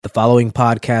The following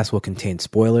podcast will contain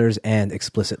spoilers and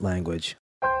explicit language.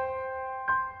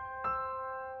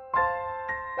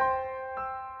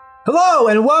 Hello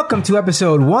and welcome to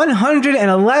episode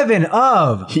 111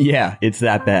 of... Yeah, it's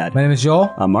that bad. My name is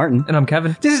Joel. I'm Martin. And I'm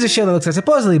Kevin. This is a show that looks at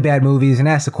supposedly bad movies and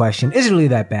asks the question, is it really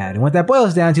that bad? And what that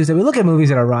boils down to is that we look at movies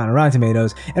that are on Rotten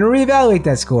Tomatoes and reevaluate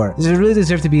that score. Does it really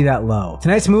deserve to be that low?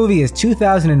 Tonight's movie is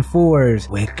 2004's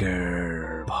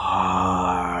Wicker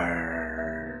Park.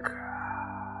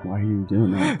 Why are you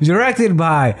doing that? Directed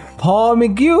by Paul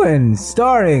McGowan,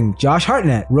 starring Josh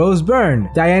Hartnett, Rose Byrne,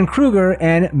 Diane Kruger,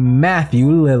 and Matthew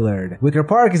Lillard. Wicker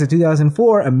Park is a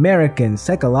 2004 American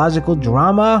psychological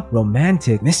drama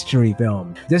romantic mystery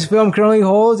film. This film currently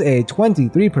holds a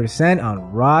 23%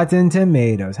 on Rotten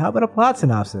Tomatoes. How about a plot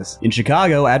synopsis? In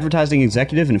Chicago, advertising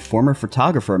executive and former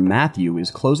photographer Matthew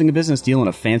is closing a business deal in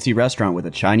a fancy restaurant with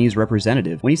a Chinese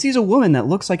representative when he sees a woman that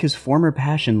looks like his former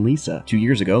passion, Lisa. 2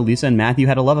 years ago, Lisa and Matthew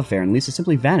had a love affair, and Lisa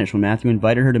simply vanished when Matthew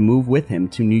invited her to move with him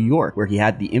to New York, where he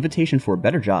had the invitation for a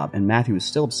better job, and Matthew is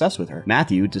still obsessed with her.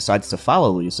 Matthew decides to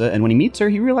follow Lisa, and when he meets her,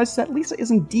 he realizes that Lisa is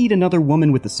indeed another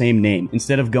woman with the same name.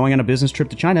 Instead of going on a business trip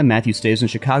to China, Matthew stays in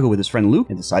Chicago with his friend Luke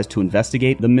and decides to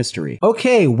investigate the mystery.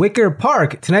 Okay, Wicker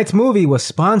Park. Tonight's movie was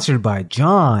sponsored by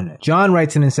John. John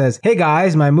writes in and says, "Hey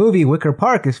guys, my movie Wicker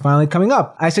Park is finally coming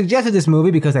up. I suggested this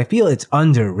movie because I feel it's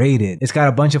underrated. It's got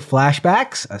a bunch of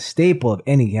flashbacks, a staple of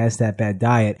any Has That Bad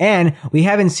diet, and we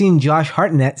haven't seen Josh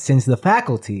Hartnett since The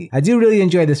Faculty. I do really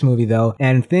enjoy this movie though,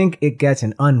 and think it gets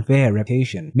an unfair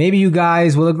reputation. Maybe you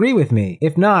guys will agree with me.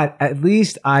 If not, at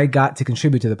least I got to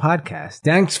contribute to the podcast.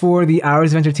 Thanks for the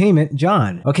hours of entertainment,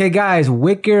 John." Okay guys,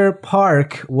 Wicker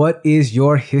Park, what is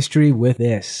your history with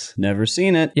this? Never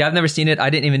seen it. Yeah, I've never seen it.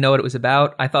 I didn't even know what it was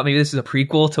about. I thought maybe this was a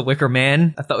prequel to Wicker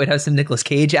Man. I thought we'd have some Nicolas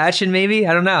Cage action maybe.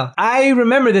 I don't know. I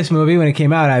remember this movie when it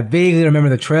came out. I vaguely remember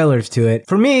the trailers to it.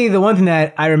 For me, the one thing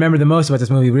that I remember the most about this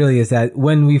movie really is that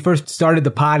when we first started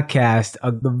the podcast,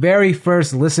 the very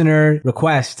first listener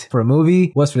request for a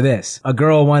movie was for this. A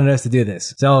girl wanted us to do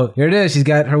this. So here it is. She's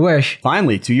got her wish.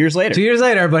 Finally, 2 years later. 2 years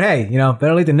later, but hey,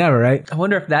 better late than never, right? I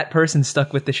wonder if that person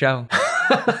stuck with the show.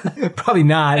 Probably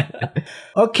not.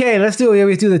 Okay, let's do what we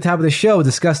always do at the top of the show. We'll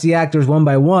discuss the actors one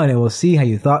by one, and we'll see how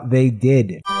you thought they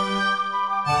did.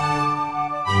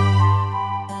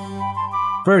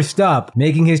 First up,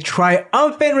 making his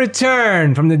triumphant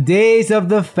return from the days of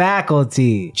The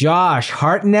Faculty, Josh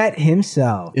Hartnett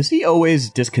himself. Is he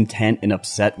always discontent and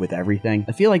upset with everything?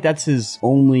 I feel like that's his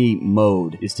only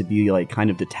mode, is to be like kind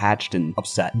of detached and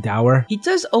upset. Dour. He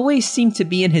does always seem to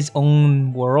be in his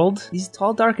own world. He's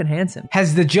tall, dark, and handsome.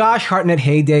 Has the Josh Hartnett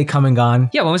heyday come and gone?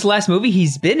 Yeah, when was the last movie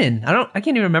he's been in? I can't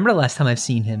even remember the last time I've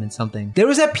seen him in something. There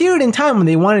was that period in time when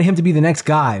they wanted him to be the next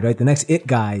guy, right? The next it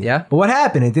guy. Yeah. But what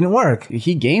happened? It didn't work.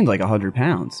 He gained like 100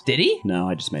 pounds. Did he? No,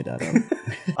 I just made that up.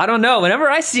 I don't know. Whenever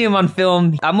I see him on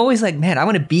film, I'm always like, man, I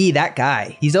want to be that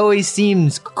guy. He's always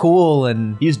seems cool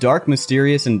and... He's dark,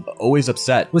 mysterious, and always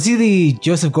upset. Was he the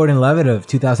Joseph Gordon-Levitt of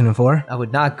 2004? I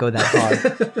would not go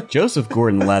that far. Joseph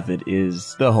Gordon-Levitt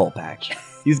is the whole package.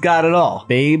 He's got it all.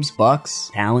 Babes,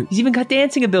 bucks, talent. He's even got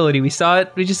dancing ability. We just saw it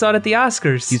at the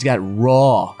Oscars. He's got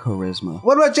raw charisma.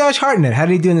 What about Josh Hartnett? How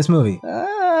did he do in this movie?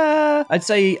 I'd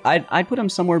say I'd put him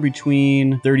somewhere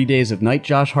between 30 Days of Night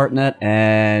Josh Hartnett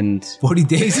and 40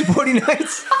 Days and 40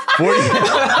 Nights? 40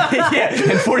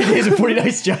 yeah, and 40 Days and 40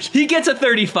 Nights Josh. He gets a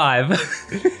 35.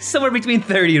 Somewhere between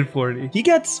 30 and 40. He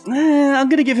gets, I'm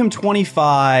going to give him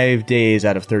 25 days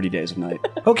out of 30 Days of Night.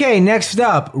 Okay, next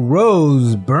up,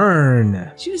 Rose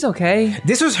Byrne. She was okay.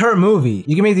 This was her movie.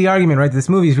 You can make the argument, right? This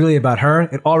movie is really about her.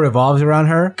 It all revolves around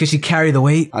her because she carried the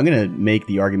weight. I'm going to make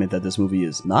the argument that this movie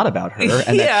is not about her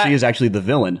and that she is actually the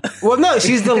villain. Well, no,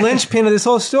 she's the linchpin of this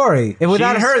whole story. If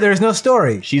without her, there's no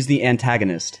story. She's the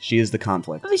antagonist. She is the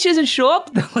conflict. I mean, she doesn't show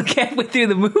up though, like halfway through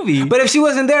the movie. But if she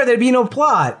wasn't there, there'd be no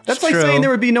plot. That's like true. saying there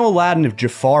would be no Aladdin if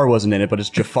Jafar wasn't in it, but it's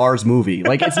Jafar's movie.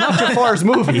 Like, it's not Jafar's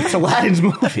movie, it's Aladdin's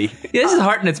movie. Yeah, this is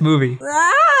Hartnett's movie.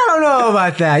 I don't know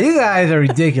about that. You guys are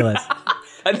ridiculous.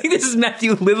 I think this is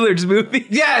Matthew Lillard's movie.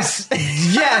 Yes!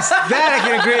 Yes! That I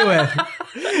can agree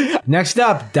with. Next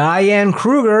up, Diane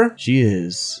Kruger. She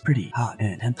is pretty hot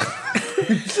and handsome.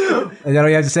 Is that all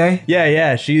you have to say?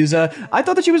 Yeah. She's, I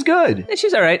thought that she was good. Yeah,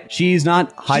 she's all right. She's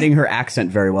not hiding her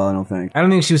accent very well, I don't think. I don't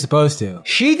think she was supposed to.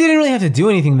 She didn't really have to do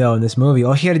anything, though, in this movie.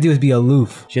 All she had to do was be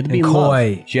aloof. She had to be and in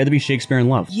coy. love. She had to be Shakespeare in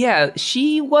love. Yeah,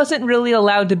 she wasn't really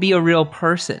allowed to be a real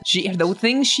person. The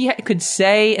things she could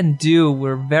say and do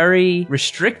were very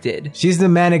restricted. She's the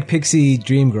manic pixie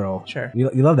dream girl. Sure. You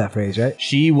love that phrase, right?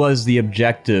 She was the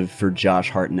objective for Josh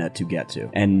Hartnett to get to.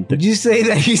 And Would you say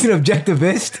that he's an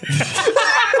objectivist?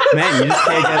 man, you just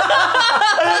can't get...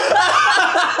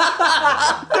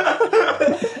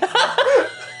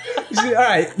 All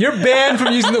right, you're banned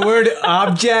from using the word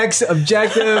objects,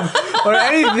 objective, or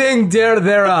anything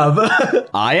thereof.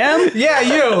 I am? Yeah,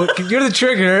 you're the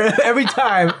trigger every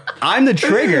time. I'm the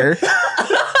trigger.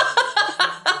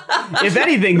 If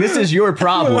anything, this is your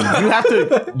problem. You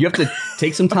have to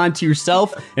take some time to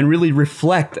yourself and really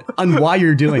reflect on why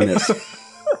you're doing this.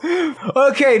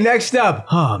 Okay, next up.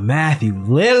 Oh, Matthew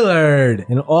Lillard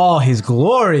in all his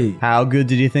glory. How good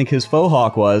did you think his faux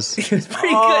hawk was? It was pretty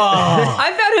good.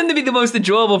 I found him to be the most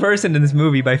enjoyable person in this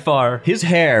movie by far. His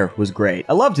hair was great.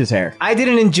 I loved his hair. I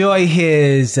didn't enjoy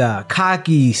his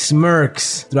cocky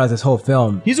smirks throughout this whole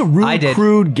film. He's a rude,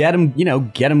 crude, get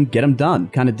him done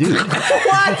kind of dude.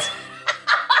 What?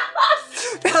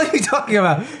 What the hell are you talking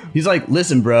about? He's like,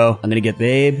 listen, bro, I'm gonna get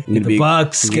Babe. I'm Get gonna the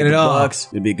bucks, get it all. I'm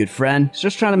gonna be a good friend. He's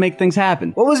just trying to make things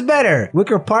happen. What was better,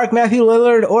 Wicker Park Matthew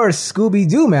Lillard or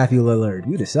Scooby-Doo Matthew Lillard?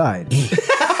 You decide.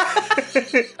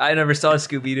 I never saw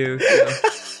Scooby-Doo.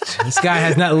 So. This guy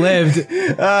has not lived.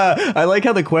 I like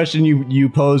how the question you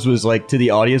posed was like to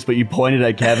the audience, but you pointed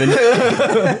at Kevin.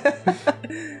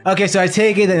 Okay, so I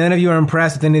take it that none of you are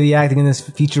impressed with any of the acting in this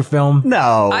feature film.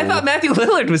 No. I thought Matthew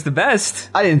Lillard was the best.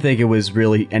 I didn't think it was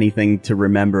really anything to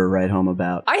remember right home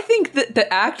about. I think that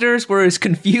the actors were as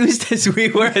confused as we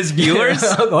were as viewers.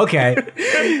 Okay.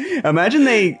 Imagine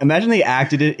they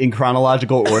acted it in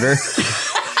chronological order.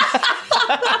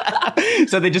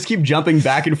 So they just keep jumping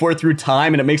back and forth through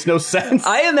time and it makes no sense.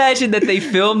 I imagine that they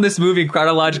filmed this movie in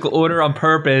chronological order on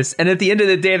purpose, and at the end of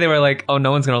the day they were like, oh,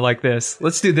 no one's gonna like this.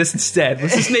 Let's do this instead.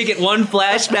 Let's just make it one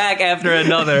flashback after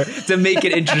another to make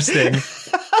it interesting.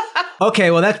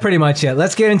 Okay, well, that's pretty much it.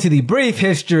 Let's get into the brief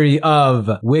history of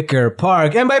Wicker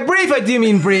Park. And by brief, I do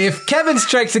mean brief. Kevin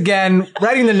strikes again,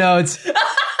 writing the notes.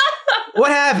 What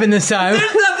happened this time?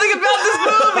 There's nothing about this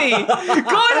movie.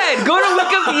 Go ahead. Go to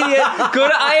Wikipedia. Go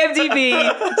to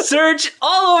IMDb. Search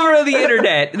all over the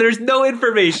internet. There's no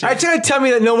information. Are you trying to tell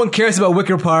me that no one cares about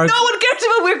Wicker Park? No one cares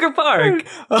about Wicker Park.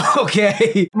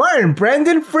 Okay. Martin,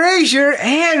 Brendan Fraser,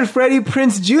 and Freddie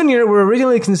Prinze Jr. were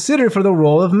originally considered for the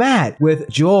role of Matt, with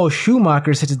Joel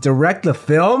Schumacher set to direct the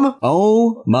film.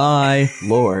 Oh my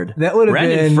lord. That would have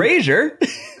been... Brendan Fraser?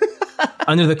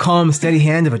 Under the calm, steady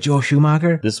hand of a Joel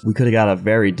Schumacher. We could have got a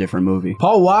very different movie.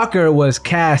 Paul Walker was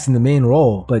cast in the main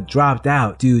role, but dropped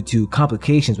out due to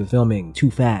complications with filming Too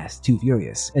Fast, Too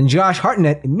Furious. And Josh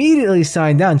Hartnett immediately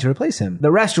signed on to replace him. The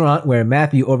restaurant where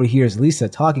Matthew overhears Lisa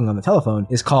talking on the telephone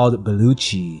is called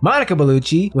Bellucci. Monica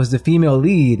Bellucci was the female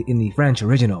lead in the French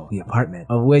original, The Apartment,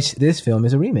 of which this film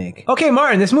is a remake. Okay,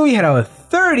 Martin, this movie had a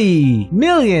 $30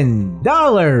 million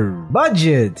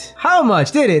budget. How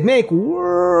much did it make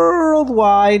worldwide?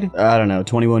 I don't know,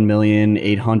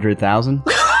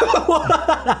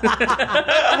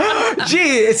 21,800,000? Gee,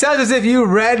 it sounds as if you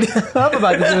read up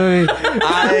about this movie.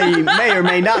 I may or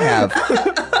may not have.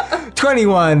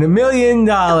 $21 million.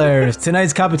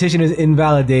 Tonight's competition is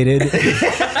invalidated. The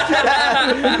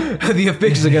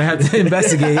officials are going to have to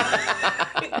investigate.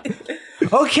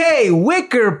 Okay,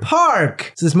 Wicker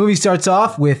Park. So this movie starts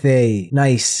off with a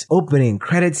nice opening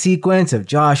credit sequence of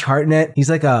Josh Hartnett. He's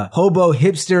like a hobo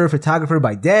hipster photographer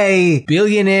by day,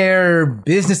 billionaire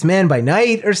businessman by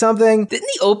night or something. Didn't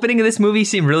the opening of this movie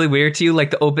seem really weird to you?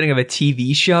 Like the opening of a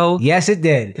TV show? Yes, it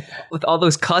did. With all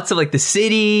those cuts of like the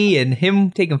city and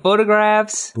him taking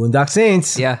photographs. Boondock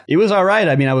Saints. Yeah. It was all right.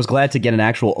 I mean, I was glad to get an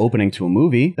actual opening to a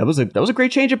movie. That was a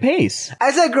great change of pace.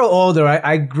 As I grow older,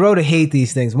 I grow to hate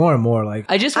these things more and more. Like,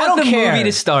 I just want the movie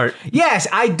to start. Yes,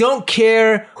 I don't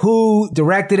care who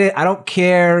directed it. I don't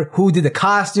care who did the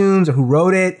costumes or who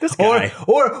wrote it. This guy.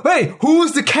 Or hey, who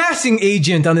was the casting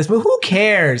agent on this movie? Who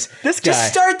cares? This guy.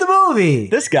 Just start the movie.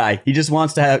 This guy. He just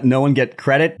wants to have no one get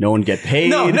credit, no one get paid.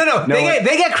 No.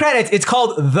 They get credits. It's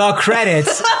called the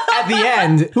credits at the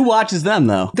end. Who watches them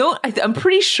though? I'm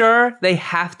pretty sure they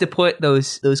have to put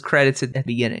those credits at the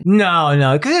beginning.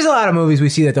 No, because there's a lot of movies we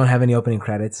see that don't have any opening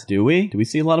credits. Do we? Do we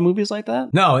see a lot of movies like that?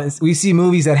 No, we see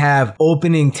movies that have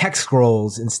opening text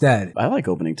scrolls instead. I like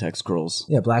opening text scrolls.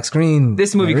 Yeah, black screen.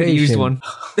 This movie could have used one.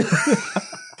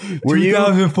 Were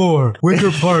 2004, Wicker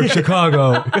Park,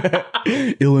 Chicago.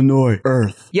 Illinois,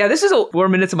 Earth. Yeah, this is 4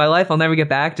 minutes of my life I'll never get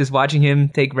back, just watching him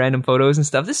take random photos and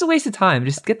stuff. This is a waste of time.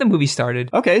 Just get the movie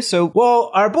started. Okay, so... Well,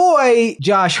 our boy,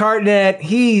 Josh Hartnett,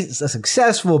 he's a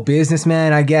successful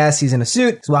businessman, I guess. He's in a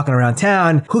suit. He's walking around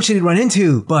town. Who should he run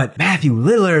into but Matthew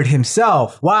Lillard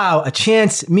himself? Wow, a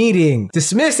chance meeting.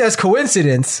 Dismissed as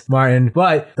coincidence, Martin,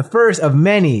 but the first of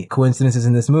many coincidences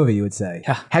in this movie, you would say.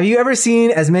 Yeah. Have you ever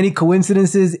seen as many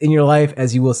coincidences coincidences in your life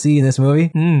as you will see in this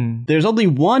movie? There's only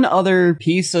one other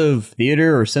piece of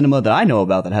theater or cinema that I know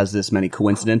about that has this many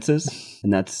coincidences,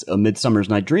 and that's A Midsummer's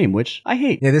Night Dream, which I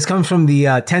hate. Yeah, this comes from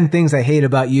the 10 Things I Hate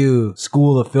About You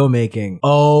School of Filmmaking.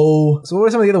 Oh. So what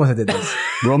are some of the other ones that did this?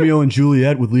 Romeo and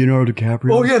Juliet with Leonardo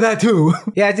DiCaprio. Oh, yeah, that too.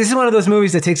 Yeah, this is one of those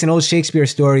movies that takes an old Shakespeare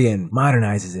story and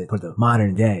modernizes it for the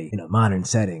modern day in a modern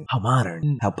setting. How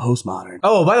modern. How postmodern.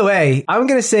 Oh, by the way, I'm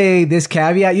going to say this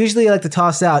caveat. Usually I like to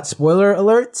toss out spoiler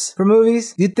alerts for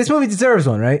movies. This movie deserves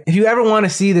one, right? If you ever want to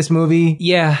see this movie,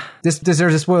 Yeah. this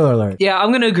deserves a spoiler alert. Yeah, I'm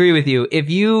going to agree with you. If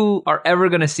you are ever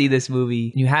going to see this movie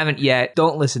and you haven't yet,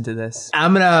 don't listen to this.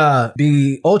 I'm going to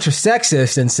be ultra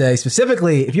sexist and say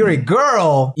specifically, if you're a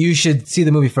girl, you should see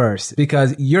the movie first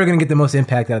because you're going to get the most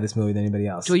impact out of this movie than anybody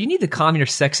else. Joel, you need to calm your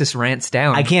sexist rants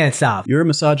down. I can't stop. You're a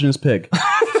misogynist pig.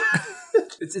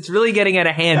 It's really getting out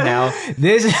of hand now.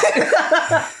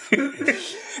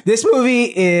 This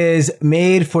movie is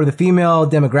made for the female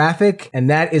demographic, and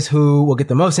that is who will get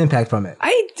the most impact from it. I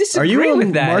Are disagree you a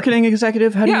with that. marketing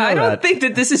executive? How do you know I don't that? think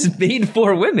that this is made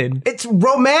for women. It's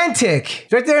romantic.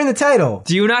 It's right there in the title.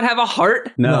 Do you not have a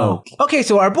heart? No. Okay,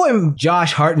 so our boy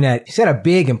Josh Hartnett, he's had a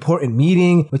big important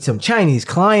meeting with some Chinese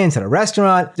clients at a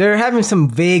restaurant. They're having some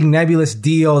vague nebulous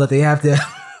deal that they have to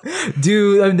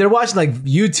do. I mean, they're watching like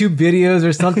YouTube videos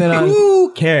or something on...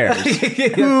 Who cares?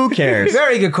 Who cares?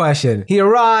 Very good question. He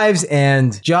arrives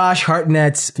and Josh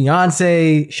Hartnett's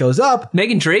fiance shows up.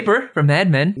 Megan Draper from Mad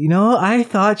Men. You know, I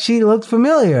thought she looked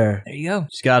familiar. There you go.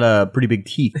 She's got pretty big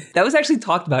teeth. That was actually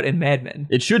talked about in Mad Men.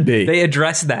 It should be. They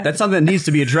addressed that. That's something that needs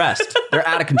to be addressed. They're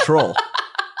out of control.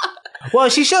 Well,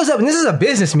 she shows up, and this is a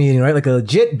business meeting, right? Like a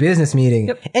legit business meeting.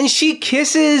 Yep. And she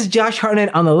kisses Josh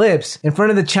Hartnett on the lips in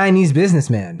front of the Chinese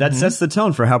businessman. That sets the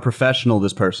tone for how professional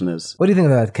this person is. What do you think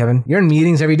of that, Kevin? You're in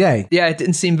meetings every day. Yeah, it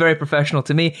didn't seem very professional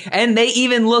to me. And they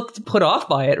even looked put off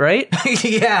by it, right?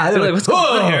 Yeah. They're like, what's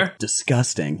going on here?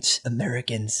 Disgusting.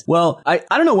 Americans. Well, I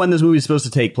don't know when this movie is supposed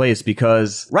to take place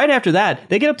because right after that,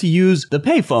 they get up to use the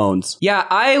payphones. Yeah,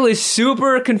 I was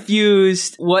super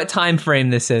confused what time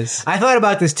frame this is. I thought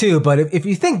about this too, but if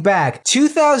you think back,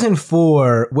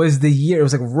 2004 was the year, it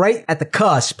was like right at the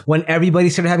cusp when everybody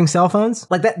started having cell phones.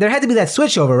 Like that, there had to be that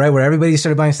switchover, right? Where everybody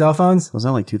started buying cell phones. Was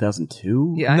that like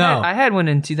 2002? Yeah, No. I had one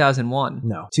in 2001.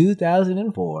 No,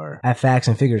 2004. I have facts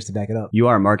and figures to back it up. You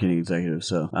are a marketing executive,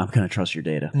 so I'm going to trust your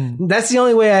data. That's the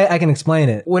only way I can explain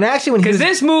it. When he Because was,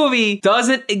 this movie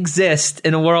doesn't exist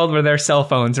in a world where there's cell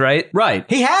phones, right? Right.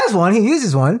 he has one, he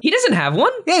uses one. He doesn't have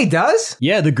one. Yeah, he does.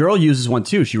 Yeah, the girl uses one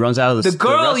too. She runs out of The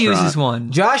girl restaurant. uses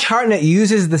one. Josh Hartnett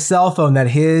uses the cell phone that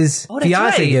his Oh, that's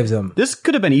fiance right. gives him. This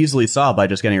could have been easily solved by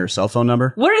just getting her cell phone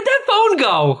number. Where did that phone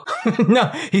go? No,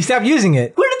 he stopped using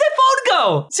it. Where did that phone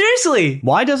go? Seriously.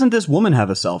 Why doesn't this woman have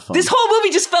a cell phone? This whole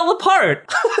movie just fell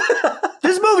apart.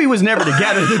 This movie was never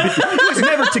together. It was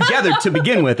never together to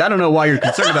begin with. I don't know why you're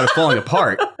concerned about it falling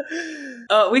apart.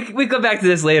 We go back to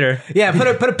this later. Yeah,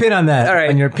 put a pin on that All right.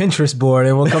 on your Pinterest board,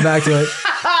 and we'll come back to it.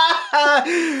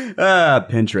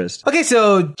 Pinterest. Okay,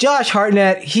 so Josh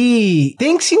Hartnett, he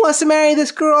thinks he wants to marry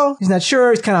this girl. He's not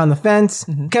sure. He's kind of on the fence.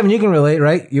 Kevin, you can relate,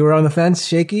 right? You were on the fence,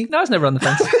 shaky? No, I was never on the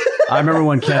fence. I remember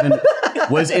when Kevin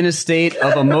was in a state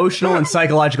of emotional and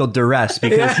psychological duress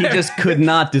because he just could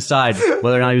not decide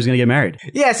whether or not he was going to get married.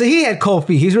 Yeah, so he had cold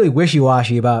feet. He's really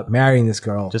wishy-washy about marrying this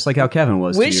girl. Just like how Kevin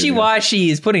was. 2 years ago. Wishy-washy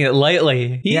is putting it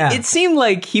lightly. Yeah. It seemed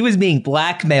like he was being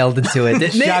blackmailed into it,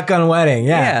 didn't it? Shotgun wedding,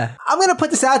 yeah. Yeah. I'm going to put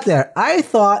this out there. I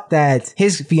thought that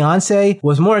his fiance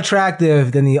was more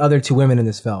attractive than the other two women in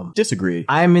this film. Disagree.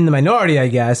 I'm in the minority, I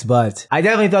guess, but I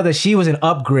definitely thought that she was an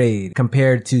upgrade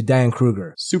compared to Diane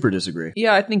Kruger. Super disagree.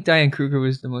 Yeah, I think Diane Kruger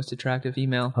was the most attractive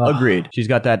female. Agreed. She's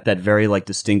got that very like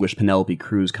distinguished Penelope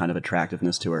Cruz kind of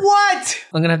attractiveness to her. What?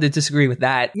 I'm gonna have to disagree with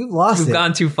that. You've lost We've it.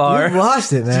 gone too far. You've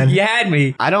lost it, man. You had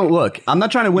me. I don't look. I'm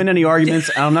not trying to win any arguments.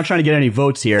 I'm not trying to get any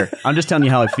votes here. I'm just telling you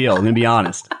how I feel. I'm going to be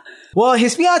honest. Well,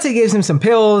 his fiance gives him some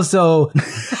pills, so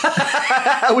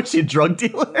Was she a drug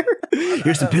dealer?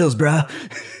 Here's some pills, bro.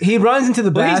 he runs into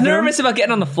the Well, bathroom. he's nervous about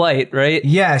getting on the flight, right?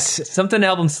 Yes. Something to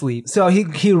help him sleep. So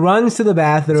he runs to the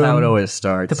bathroom That's how it always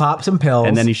starts. to pop some pills.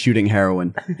 And then he's shooting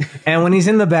heroin. And when he's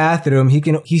in the bathroom, he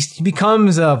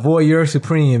becomes a voyeur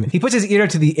supreme. He puts his ear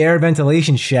to the air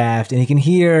ventilation shaft and he can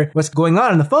hear what's going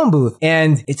on in the phone booth.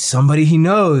 And it's somebody he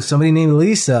knows, somebody named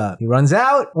Lisa. He runs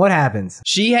out. What happens?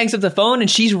 She hangs up the phone and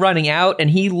she's running out and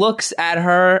he looks at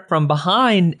her from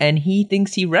behind and he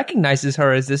thinks he recognizes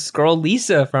her as this girl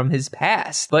Lisa from his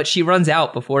past. but she runs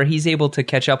out before he's able to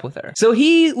catch up with her. So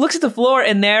he looks at the floor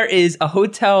and there is a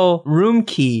hotel room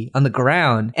key on the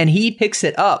ground and he picks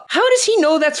it up. How does he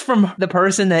know that's from the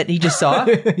person that he just saw?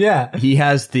 Yeah. He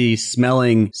has the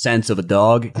smelling sense of a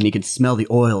dog, and he can smell the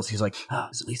oils. He's like, oh,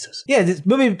 it's Lisa's. Yeah, this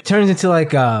movie turns into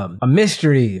like a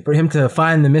mystery for him to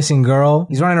find the missing girl.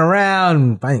 He's running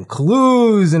around finding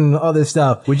clues and all this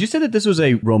stuff. Would you say that this was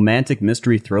a romantic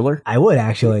mystery thriller? I would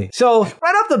actually. So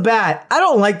right off the bat, I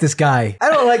don't like this guy. I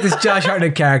don't like this Josh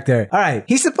Hartnett character. All right,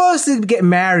 he's supposed to get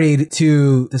married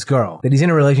to this girl that he's in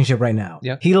a relationship right now.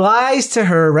 Yeah. He lies to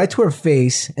her right to her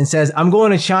face and says, "I'm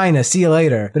going to China. See you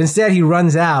later." But instead, he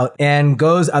runs out and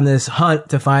goes on this hunt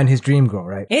to find his dream girl.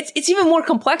 Right? It's even more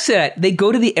complex than that. They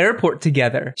go to the airport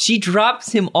together. She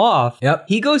drops him off. Yep.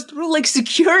 He goes through like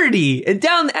security and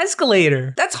down the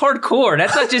escalator. That's hardcore.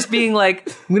 That's not just being like,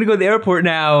 I'm gonna go to the airport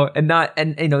now and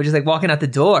just like walking out the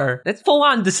door. That's full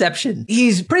on deception.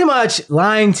 He's pretty much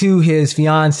lying to his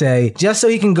fiance just so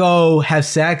he can go have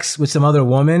sex with some other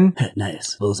woman.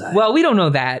 Nice. Bullseye. Well, we don't know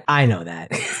that. I know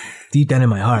that. Deep down in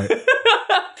my heart.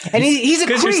 And he's a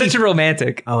creep. Because you're such a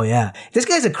romantic. Oh, yeah. This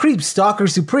guy's a creep, stalker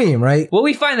supreme, right? Well,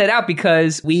 we find that out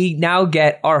because we now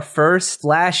get our first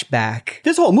flashback.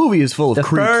 This whole movie is full of The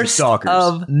creeps and first stalkers.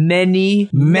 of many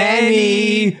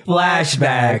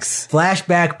flashbacks.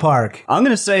 Flashback Park. I'm going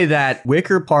to say that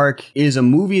Wicker Park is a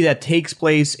movie that takes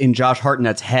place in Josh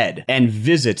Hartnett's head and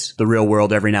visits the real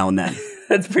world every now and then.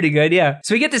 That's pretty good, yeah.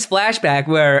 So we get this flashback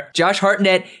where Josh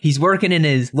Hartnett, he's working in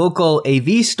his local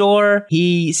AV store.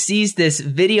 He sees this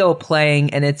video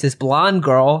playing and it's this blonde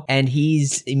girl and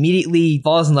he's immediately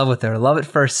falls in love with her. Love at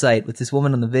first sight with this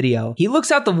woman on the video. He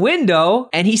looks out the window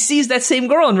and he sees that same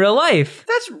girl in real life.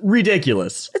 That's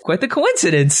ridiculous. That's quite the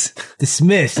coincidence.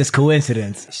 Dismissed as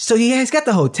coincidence. So he's got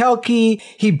the hotel key.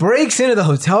 He breaks into the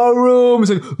hotel room.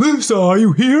 He's like, "Lisa, are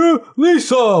you here?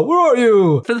 Lisa, where are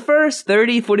you?" For the first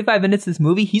 30, 45 minutes of this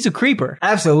movie, he's a creeper.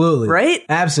 Absolutely. Right?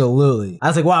 Absolutely. I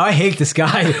was like, wow, I hate this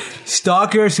guy.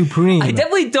 Stalker supreme. I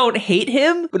definitely don't hate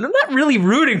him, but I'm not really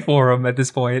rooting for him at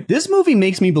this point. This movie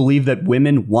makes me believe that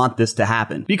women want this to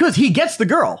happen because he gets the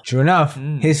girl. True enough.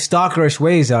 His stalkerish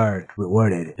ways are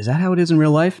rewarded. Is that how it is in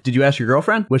real life? Did you ask your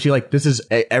girlfriend? Was she like, this is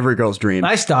every girl's dream?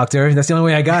 I stalked her. That's the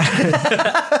only way I got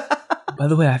her. By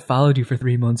the way, I followed you for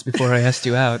 3 months before I asked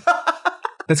you out.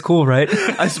 That's cool, right?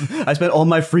 I spent all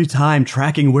my free time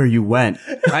tracking where you went.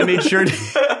 I made sure to...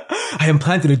 I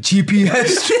implanted a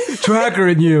GPS tracker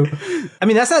in you. I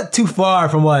mean, that's not too far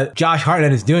from what Josh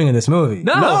Hartnett is doing in this movie.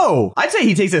 No! I'd say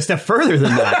he takes it a step further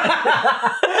than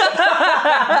that.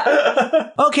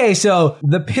 Okay, so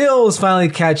the pills finally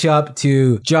catch up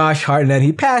to Josh Hartnett.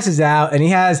 He passes out and he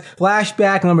has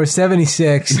flashback number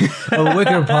 76 of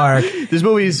Wicker Park. This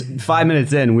movie's 5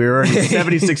 minutes in. We're already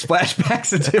 76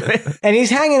 flashbacks into it. And he's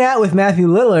hanging out with Matthew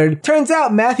Lillard. Turns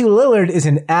out Matthew Lillard is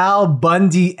an Al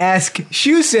Bundy-esque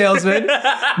shoe salesman.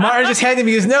 Martin just handed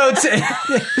me his notes and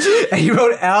he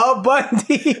wrote Al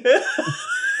Bundy.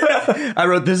 I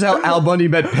wrote, this is how Al Bundy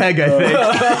met Peg, I think.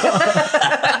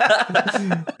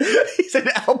 He's an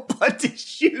Al Bundy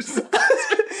shoe salesman.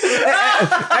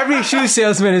 Every shoe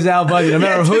salesman is Al Bundy, no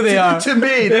matter who they are. To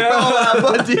me, they're all Al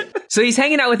Bundy. So he's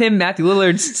hanging out with him, Matthew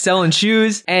Lillard's selling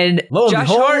shoes, and Lo and Josh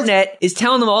behold. Hartnett is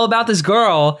telling them all about this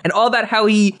girl and all about how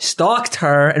he stalked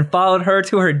her and followed her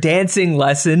to her dancing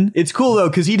lesson. It's cool, though,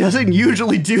 because he doesn't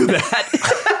usually do that.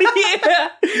 Yeah.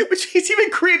 Which is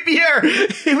even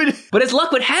creepier. But as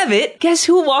luck would have it, guess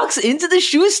who walks into the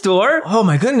shoe store? Oh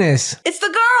my goodness. It's the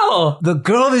girl! The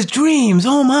girl of his dreams.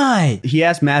 Oh my. He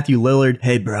asked Matthew Lillard,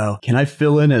 hey, bro, can I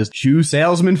fill in as shoe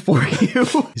salesman for you?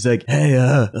 He's like, hey,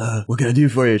 what can I do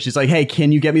for you? She's like, hey,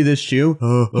 can you get me this shoe?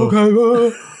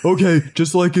 Okay,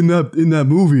 just like in that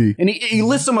movie. And he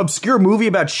lists some obscure movie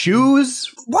about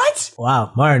shoes? What?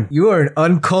 Wow, Martin, you are an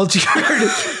uncultured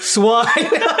swine.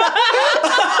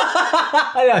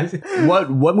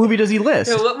 What movie does he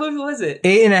list? Yeah, what movie was it?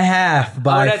 8.5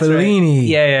 by that's Fellini. Right.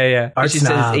 Yeah. Art She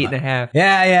snob. says 8.5.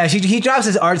 Yeah. He drops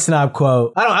his art snob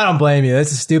quote. I don't blame you.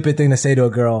 That's a stupid thing to say to a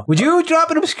girl. Would you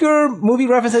drop an obscure movie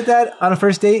reference like that on a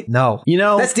first date? No. You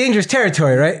know, That's dangerous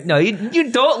territory, right? No,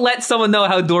 you don't let someone know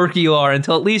how dorky you are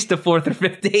until at least the 4th or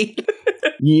 5th date.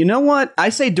 you know what? I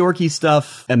say dorky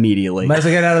stuff immediately. Might as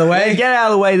well get out of the way. Hey, get out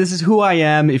of the way. This is who I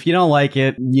am. If you don't like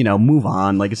it, move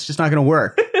on. Like, it's just not going to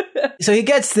work. So he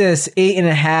gets this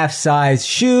 8.5 size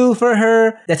shoe for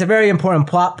her. That's a very important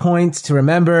plot point to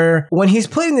remember. When he's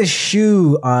putting this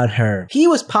shoe on her, he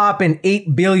was popping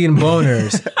 8 billion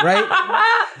boners, right?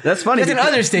 That's funny. That's an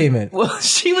understatement. Well,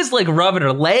 she was like rubbing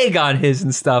her leg on his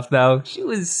and stuff, though. She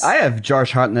was. I have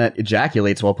Josh Hartnett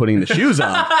ejaculates while putting the shoes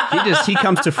on. He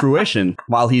comes to fruition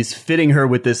while he's fitting her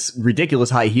with this ridiculous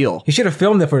high heel. He should have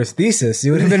filmed it for his thesis.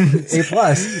 It would have been A+.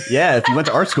 Yeah, if you went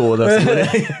to art school with us,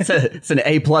 it's an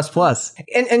A++.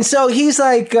 And so he's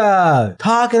like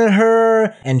talking to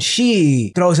her, and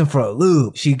she throws him for a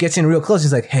loop. She gets in real close.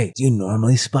 She's like, hey, do you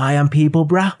normally spy on people,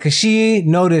 bro? Because she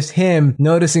noticed him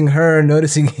noticing her,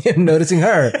 noticing him, noticing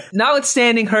her.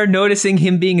 Notwithstanding her noticing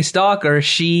him being a stalker,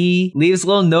 she leaves a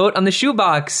little note on the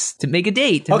shoebox to make a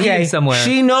date, to meet him somewhere.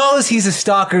 She knows he's a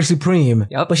stalker supreme,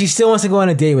 but she still wants to go on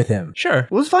a date with him. Sure.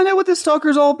 Well, let's find out what this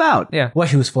stalker's all about. Yeah. What,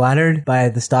 she was flattered by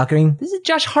the stalking? This is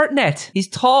Josh Hartnett. He's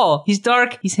tall, he's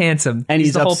dark, he's handsome. And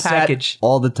he's the whole upset package.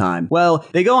 all the time. Well,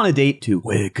 they go on a date to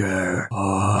Wicker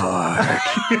Park.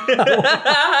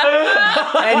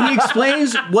 And he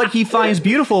explains what he finds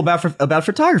beautiful about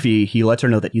photography. He lets her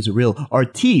know that he's a real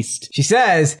artiste. She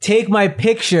says, take my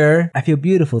picture. I feel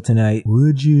beautiful tonight.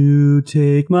 Would you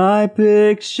take my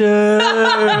picture?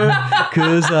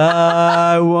 'Cause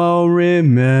I won't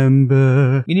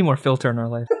remember. We need more filter in our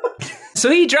life. So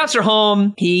he drops her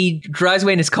home, he drives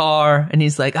away in his car, and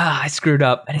he's like, I screwed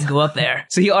up. I didn't go up there.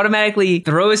 So he automatically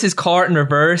throws his car in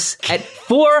reverse at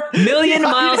 4 million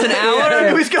miles an hour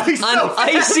He was going so on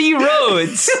fast. icy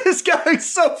roads. He was going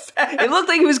so fast. It looked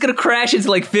like he was going to crash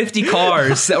into like 50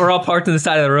 cars that were all parked on the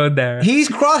side of the road there. He's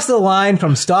crossed the line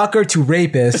from stalker to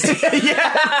rapist in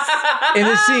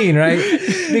the scene, right?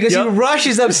 Because he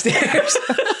rushes upstairs.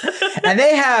 And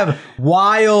they have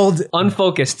wild,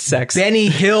 Unfocused sex. Benny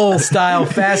Hill style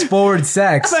fast forward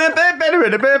sex. Why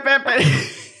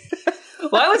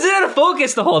was it out of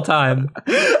focus the whole time?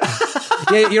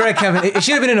 Yeah, you're right, Kevin. It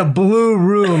should have been in a blue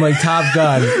room like Top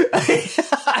Gun.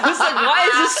 I was like, why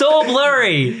is this so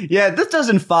blurry? Yeah, this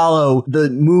doesn't follow the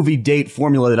movie date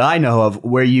formula that I know of,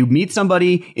 where you meet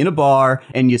somebody in a bar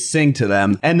and you sing to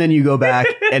them, and then you go back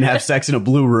and have sex in a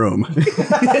blue room.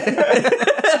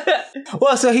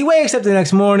 Well, so he wakes up the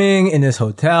next morning in this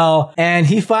hotel, and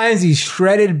he finds these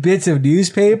shredded bits of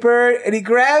newspaper, and he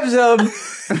grabs them, and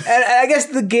I guess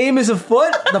the game is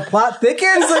afoot. The plot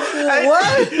thickens. Like,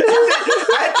 what?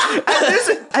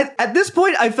 At this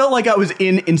point, I felt like I was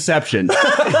in Inception.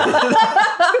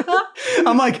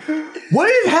 I'm like, what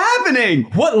is happening?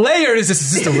 What layer is this?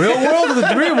 Is this the real world or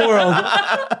the dream world?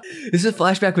 Is this a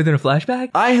flashback within a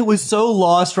flashback? I was so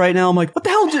lost right now. I'm like, what the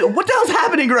hell's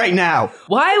happening right now?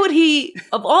 Why would he,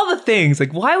 of all the things,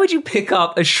 like, why would you pick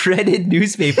up a shredded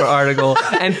newspaper article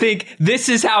and think, this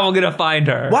is how I'm gonna find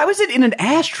her? Why was it in an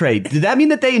ashtray? Did that mean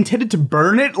that they intended to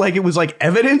burn it like it was like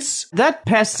evidence? That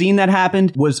past scene that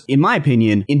happened was, in my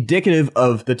opinion, indicative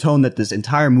of the tone that this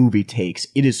entire movie takes.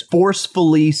 It is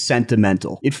forcefully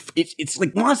sentimental. It's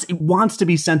like it wants to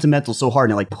be sentimental so hard,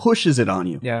 and it like pushes it on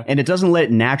you. Yeah. And it doesn't let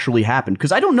it naturally happen,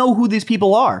 because I don't know who these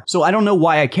people are, so I don't know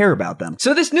why I care about them.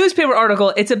 So this newspaper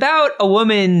article, it's about a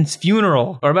woman's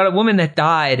funeral, or about a woman that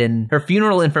died, and her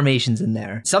funeral information's in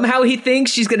there. Somehow he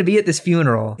thinks she's gonna be at this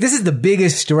funeral. This is the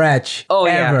biggest stretch ever.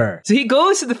 Yeah. So he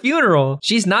goes to the funeral.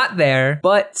 She's not there,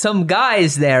 but some guy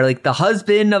is there, like the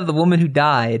husband of the woman who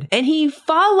died, and he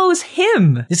follows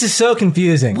him. This is so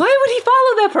confusing. Why would he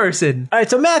follow that person? All right,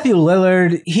 so Matthew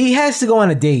Lillard, he has to go on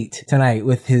a date tonight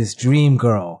with his dream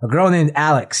girl, a girl named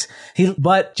Alex.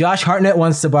 But Josh Hartnett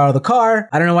wants to borrow the car.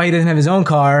 I don't know why he doesn't have his own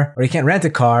car, or he can't rent a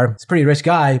car. He's a pretty rich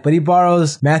guy, but he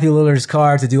borrows Matthew Lillard's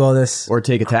car to do all this. Or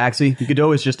take a taxi. You could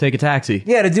always just take a taxi.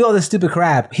 Yeah, to do all this stupid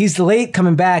crap. He's late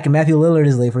coming back, and Matthew Lillard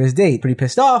is late for his date. Pretty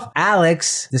pissed off.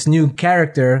 Alex, this new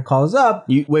character, calls up.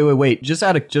 Wait.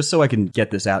 Just so I can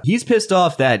get this out. He's pissed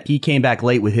off that he came back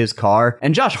late with his car,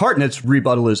 and Josh Hartnett's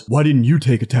rebuttal is, why didn't you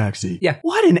take a taxi? Yeah.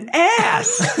 What an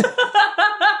ass!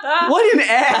 What an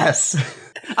ass!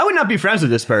 I would not be friends with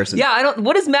this person. Yeah,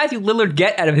 what does Matthew Lillard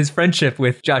get out of his friendship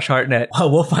with Josh Hartnett?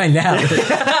 Well, we'll find out.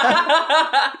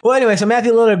 Well, anyway, so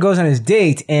Matthew Lillard goes on his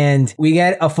date, and we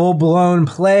get a full-blown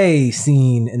play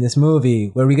scene in this movie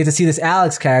where we get to see this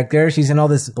Alex character. She's in all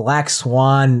this Black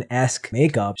Swan-esque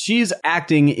makeup. She's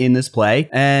acting in this play,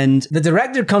 and The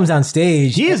director comes on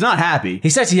stage. he is not happy.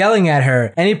 He starts yelling at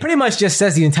her, and he pretty much just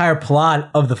says the entire plot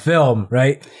of the film,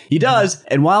 right? He does,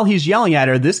 and while he's yelling at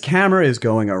her, this camera is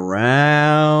going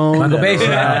around. Michael Bay shit.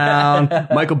 around.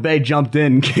 Michael Bay jumped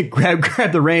in,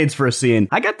 grabbed the reins for a scene.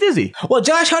 I got dizzy. Well,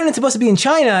 Josh Hartnett's supposed to be in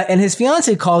China, and his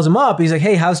fiance calls him up. He's like,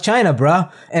 hey, how's China,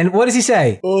 bruh? And what does he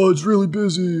say? Oh, it's really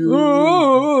busy.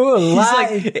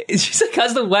 She's like,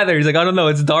 how's the weather? He's like, I don't know,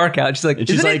 it's dark out. She's like, And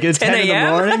she's isn't like, it it's 10 10 in the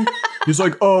a.m.? morning. He's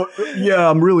like, oh, yeah,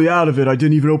 I'm really out of it. I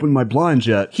didn't even open my blinds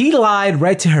yet. He lied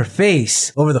right to her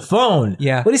face over the phone.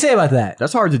 Yeah. What do you say about that?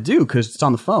 That's hard to do because it's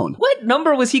on the phone. What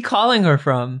number was he calling her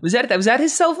from? Was that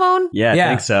his cell phone? Yeah, Yeah. I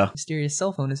think so. Mysterious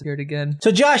cell phone has appeared again.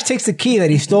 So Josh takes the key that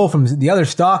he stole from the other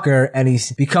stalker and he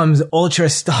becomes ultra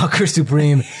stalker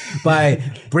supreme by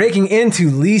breaking into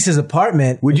Lisa's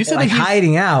apartment. Would you say like that he's-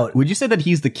 hiding out? Would you say that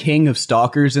he's the king of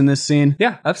stalkers in this scene?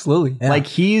 Yeah, absolutely. Yeah. Like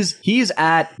he's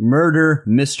at murder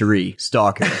mystery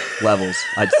stalker levels,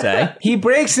 I'd say. He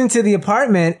breaks into the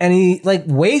apartment and he like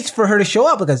waits for her to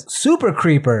show up like a super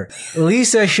creeper.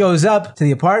 Lisa shows up to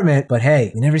the apartment, but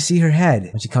hey, we never see her head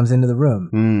when she comes into the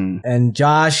room. And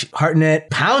Josh Hartnett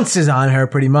pounces on her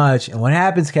pretty much. And what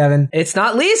happens, Kevin? It's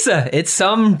not Lisa. It's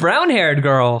some brown-haired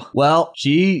girl. Well,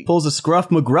 she pulls a Scruff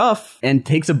McGruff and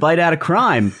takes a bite out of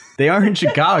crime. They are in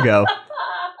Chicago.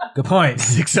 Good point.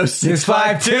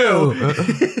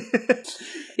 60652.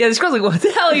 Yeah, this girl's like, what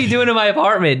the hell are you doing in my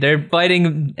apartment? They're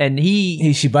fighting, and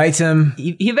She bites him.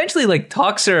 he eventually like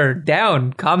talks her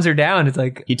down, calms her down. It's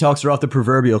like, He talks her off the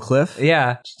proverbial cliff.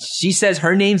 yeah, she says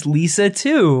her name's Lisa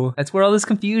too. That's where all this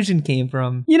confusion came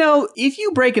from. You know, if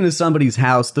you break into somebody's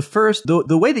house,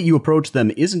 the way that you approach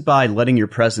them isn't by letting your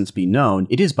presence be known.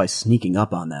 It is by sneaking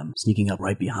up on them, sneaking up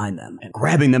right behind them and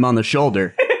grabbing them on the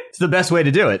shoulder. It's the best way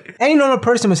to do it. Any normal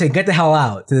person would say, get the hell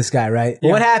out to this guy, right? But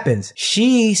what happens?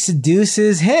 She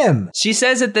seduces him. She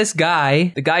says that this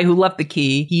guy, the guy who left the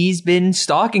key, he's been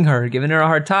stalking her, giving her a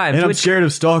hard time. And I'm which- scared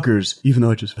of stalkers, even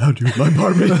though I just found you in my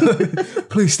apartment.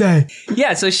 Please stay.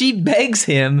 yeah, so she begs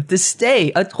him to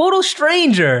stay. A total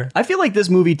stranger. I feel like this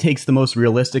movie takes the most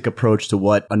realistic approach to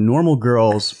what a normal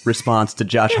girl's response to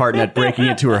Josh Hartnett breaking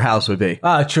into her house would be.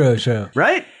 Oh, true.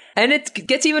 Right? And it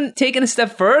gets even taken a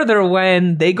step further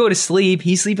when they go to sleep.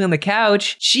 He's sleeping on the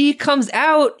couch. She comes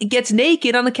out and gets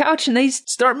naked on the couch and they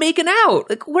start making out.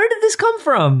 Like, where did this come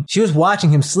from? She was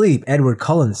watching him sleep, Edward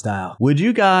Cullen style. Would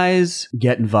you guys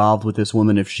get involved with this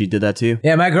woman if she did that to you?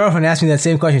 Yeah, my girlfriend asked me that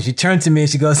same question. She turned to me.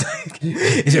 She goes,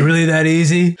 is it really that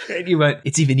easy? And you went,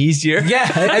 it's even easier.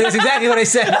 Yeah, that's exactly what I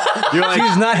said. You're like- She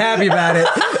was not happy about it.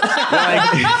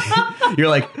 You're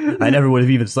like, I never would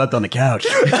have even slept on the couch.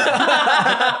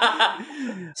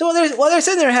 So while they're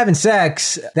sitting there having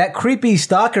sex, that creepy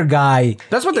stalker guy,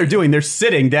 That's what they're doing. They're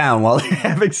sitting down while they're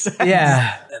having sex.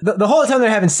 yeah. The whole time they're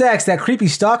having sex, that creepy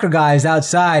stalker guy is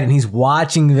outside and he's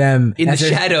watching them In as the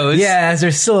their- shadows. Yeah, as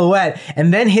their silhouette.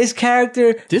 And then his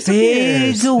character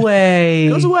Disappears. fades away.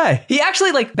 Goes away. He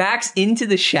actually like backs into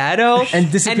the shadow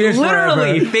And disappears and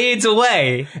literally forever. fades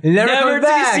away. Never Never come to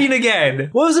back. be seen again.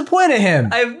 What was the point of him?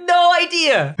 I have no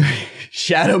idea.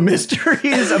 Shadow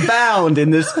mysteries abound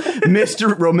in this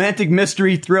romantic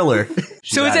mystery thriller.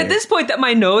 So it's at this point that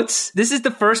my notes, this is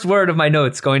the first word of my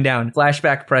notes going down.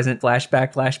 Flashback, present,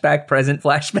 flashback, flashback, present,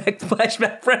 flashback,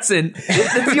 flashback, present.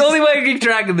 That's the only way I can keep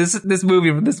track of this movie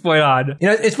from this point on. You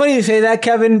know, it's funny you say that,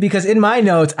 Kevin, because in my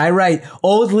notes, I write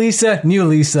old Lisa, new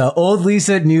Lisa, old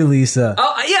Lisa, new Lisa.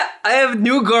 Oh, yeah, I have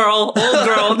new girl, old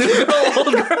girl, new girl,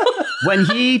 old girl. When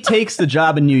he takes the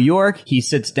job in New York, he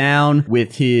sits down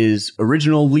with his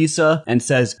original Lisa and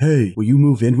says, hey, will you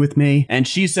move in with me? And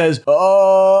she says,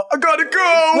 I gotta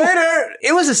go. Later,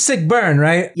 it was a sick burn,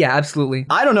 right? Yeah, absolutely.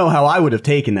 I don't know how I would have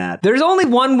taken that. There's only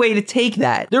one way to take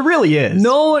that. There really is.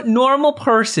 No normal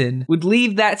person would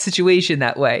leave that situation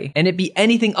that way and it be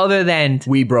anything other than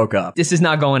We broke up. this is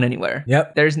not going anywhere.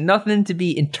 Yep. There's nothing to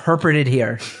be interpreted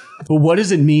here. But what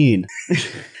does it mean?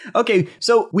 Okay,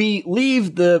 so we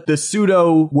leave the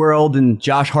pseudo world in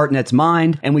Josh Hartnett's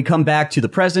mind, and we come back to the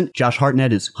present. Josh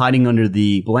Hartnett is hiding under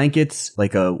the blankets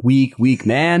like a weak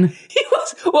man.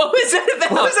 What was that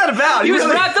about? What was that about? He You was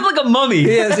really- wrapped up like a mummy.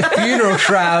 Yeah, it's a funeral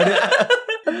shroud.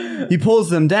 He pulls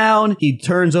them down. He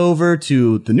turns over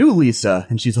to the new Lisa,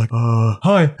 and she's like,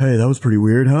 hi. Hey, that was pretty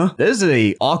weird, huh? This is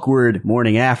a awkward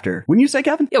morning after. Wouldn't you say,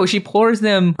 Kevin? Yeah, well, she pours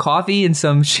them coffee and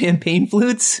some champagne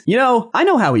flutes. You know, I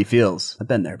know how he feels. I've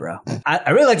been there, bro. I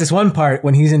really like this one part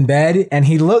when he's in bed and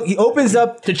he opens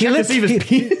up To check to see if his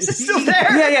penis is still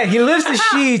there. Yeah, he lifts the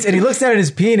sheets and he looks down at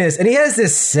his penis and he has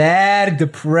this sad,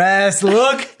 depressed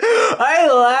look. I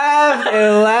laughed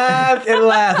and laughed and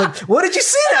laughed. Like, what did you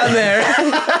see down there?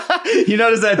 You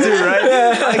noticed that too,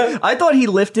 right? I thought he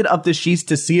lifted up the sheets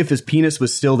to see if his penis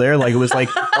was still there. Like it was like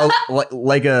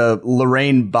a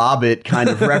Lorraine Bobbitt kind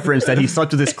of reference that he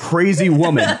slept with this crazy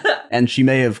woman And she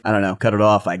may have, I don't know, cut it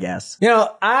off, I guess. You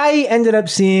know, I ended up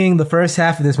seeing the first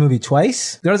half of this movie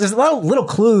twice. There's a lot of little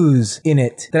clues in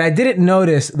it that I didn't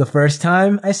notice the first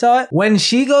time I saw it. When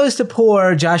she goes to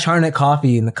pour Josh Hartnett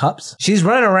coffee in the cups, she's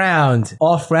running around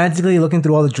all frantically looking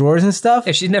through all the drawers and stuff.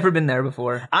 Yeah, she's never been there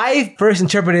before. I first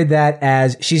interpreted that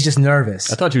as she's just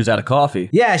nervous. I thought she was out of coffee.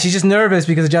 Yeah, she's just nervous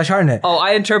because of Josh Hartnett. Oh,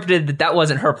 I interpreted that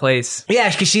wasn't her place. Yeah,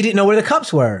 because she didn't know where the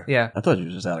cups were. Yeah. I thought she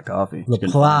was just out of coffee. The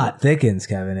plot thickens,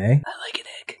 Kevin, eh? I like an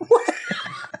egg.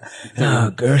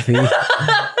 Oh, girthy.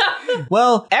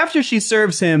 Well, after she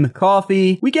serves him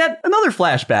coffee, we get another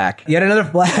flashback. Yet another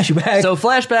flashback. So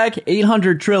flashback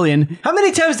 800 trillion. How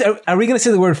many times are we going to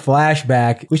say the word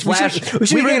flashback? We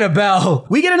should be ringing a bell.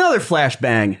 We get another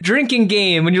flashbang. Drinking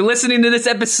game. When you're listening to this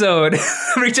episode,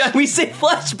 every time we say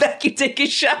flashback, you take a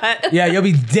shot. Yeah, you'll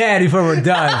be dead before we're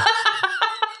done.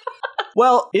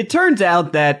 Well, it turns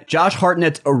out that Josh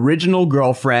Hartnett's original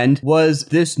girlfriend was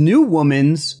this new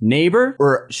woman's neighbor,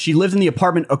 or she lived in the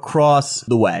apartment across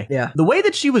the way. Yeah. The way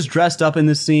that she was dressed up in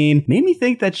this scene made me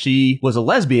think that she was a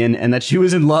lesbian and that she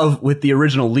was in love with the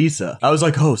original Lisa. I was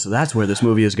like, oh, so that's where this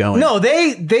movie is going. No,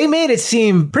 they made it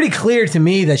seem pretty clear to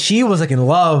me that she was like in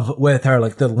love with her,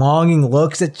 like the longing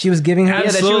looks that she was giving her.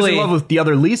 Yeah, that she was in love with the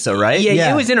other Lisa, right?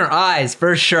 Yeah, it was in her eyes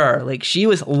for sure. Like she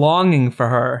was longing for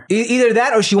her. Either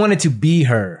that or she wanted to be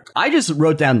her. I just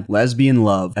wrote down lesbian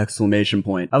love, exclamation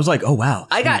point. I was like, oh, wow.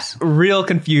 I got real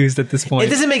confused at this point.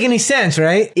 It doesn't make any sense,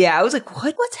 right? Yeah, I was like,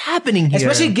 what's happening here?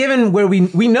 Especially given where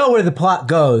we know where the plot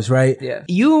goes, right? Yeah.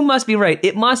 You must be right.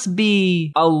 It must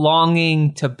be a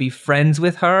longing to be friends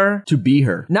with her. To be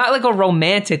her. Not like a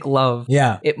romantic love.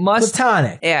 Yeah. It must...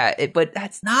 Platonic. Yeah, but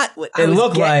that's not what I It was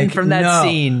looked getting like from that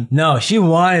scene. No, she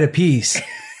wanted a piece.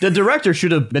 The director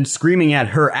should have been screaming at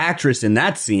her actress in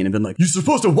that scene and been like, you're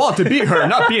supposed to want to be her,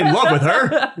 not be in love with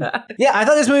her. Yeah, I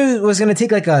thought this movie was going to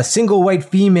take like a single white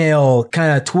female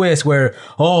kind of twist where,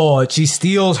 oh, she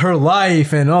steals her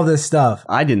life and all this stuff.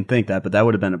 I didn't think that, but that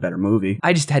would have been a better movie.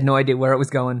 I just had no idea where it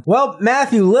was going. Well,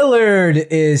 Matthew Lillard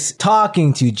is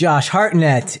talking to Josh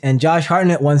Hartnett, and Josh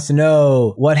Hartnett wants to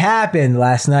know what happened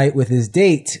last night with his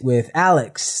date with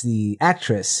Alex, the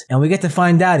actress. And we get to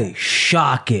find out a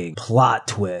shocking plot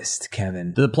twist,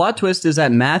 Kevin. The plot twist is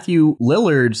that Matthew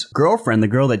Lillard's girlfriend, the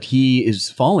girl that he is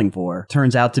falling for,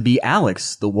 turns out to be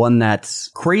Alex, the one that's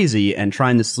crazy and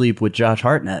trying to sleep with Josh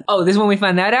Hartnett. Oh, this is when we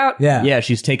find that out? Yeah. Yeah,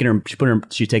 she's taking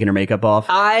her makeup off.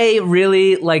 I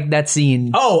really like that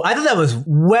scene. Oh, I thought that was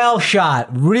well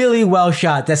shot. Really well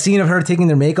shot. That scene of her taking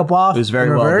their makeup off. It was very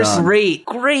in well reverse. done.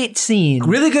 Great scene.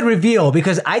 Really good reveal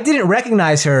because I didn't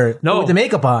recognize her with the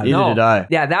makeup on. Neither did I.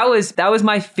 Yeah, that was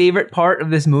my favorite part of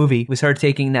this movie, was her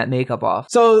taking that makeup off.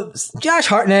 So Josh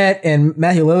Hartnett and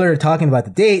Matthew Lillard are talking about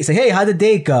the date. Say, hey, how'd the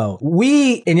date go?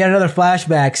 We, in yet another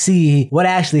flashback, see what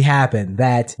actually happened.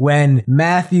 That when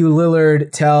Matthew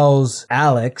Lillard tells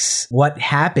Alex what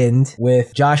happened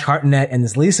with Josh Hartnett and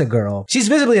this Lisa girl, she's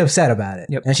visibly upset about it.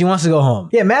 Yep. And she wants to go home.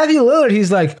 Yeah, Matthew Lillard,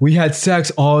 he's like, we had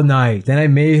sex all night. Then I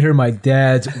made her my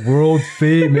dad's world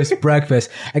famous breakfast.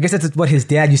 I guess that's what his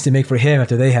dad used to make for him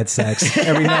after they had sex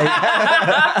every night.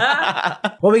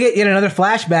 Well, we get yet another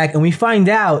flashback and we find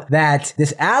out that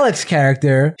this Alex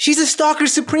character, she's a stalker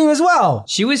supreme as well.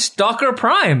 She was Stalker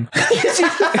Prime.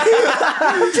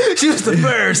 She was the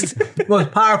first,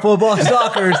 most powerful of all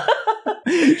stalkers.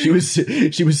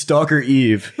 She was Stalker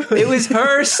Eve. It was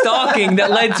her stalking that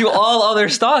led to all other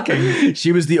stalking.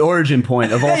 She was the origin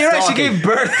point of all Hey, you're right, she stalking. gave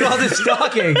birth to all this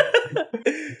stalking.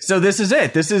 So this is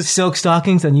it. This is Silk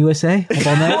stockings on USA up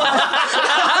all night.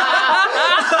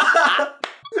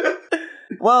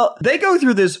 Well, they go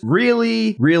through this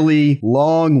really, really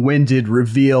long-winded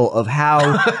reveal of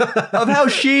how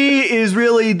she is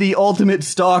really the ultimate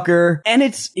stalker. And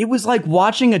it was like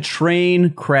watching a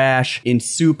train crash in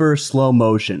super slow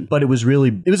motion. But it was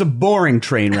a boring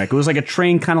train wreck. It was like a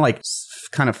train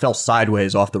kind of fell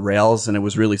sideways off the rails and it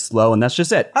was really slow, and that's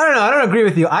just it. I don't know. I don't agree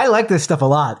with you. I like this stuff a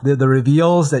lot. The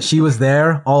reveals that she was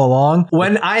there all along.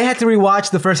 When I had to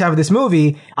rewatch the first half of this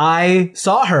movie, I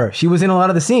saw her. She was in a lot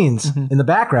of the scenes in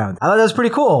the background. I thought that was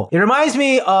pretty cool. It reminds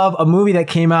me of a movie that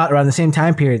came out around the same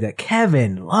time period that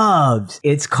Kevin loves.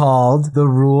 It's called The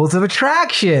Rules of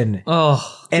Attraction.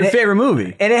 Oh. And your favorite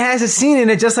movie. And it has a scene in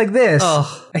it just like this.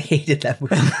 Oh, I hated that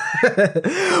movie.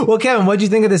 Well, Kevin, what'd you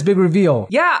think of this big reveal?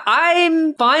 Yeah,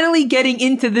 I'm finally getting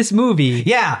into this movie.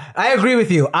 Yeah, I agree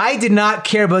with you. I did not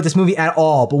care about this movie at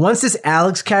all. But once this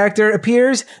Alex character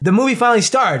appears, the movie finally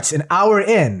starts an hour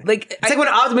in. Like, It's like when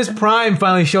Optimus Prime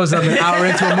finally shows up an hour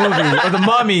into a movie, or The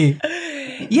Mummy.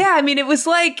 Yeah, I mean, it was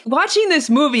like watching this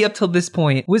movie up till this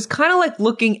point was kind of like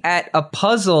looking at a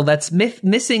puzzle that's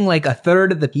missing like a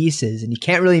third of the pieces, and you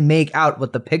can't really make out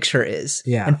what the picture is.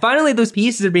 Yeah. And finally, those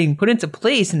pieces are being put into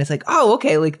place, and it's like, oh,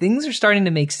 okay, like things are starting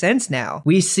to make sense now.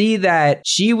 We see that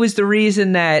she was the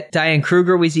reason that Diane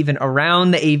Kruger was even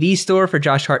around the AV store for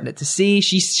Josh Hartnett to see.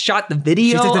 She shot the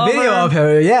video. She took the video of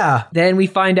her, yeah. Then we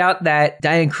find out that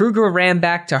Diane Kruger ran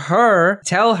back to her,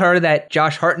 tell her that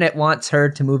Josh Hartnett wants her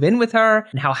to move in with her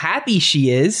and how happy she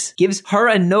is, gives her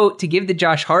a note to give to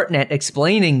Josh Hartnett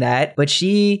explaining that, but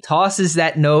she tosses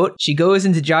that note. She goes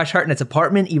into Josh Hartnett's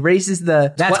apartment, erases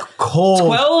the That's cold.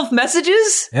 12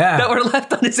 messages Yeah. that were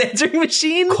left on his answering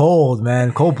machine. Cold,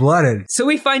 man. Cold-blooded. So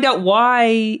we find out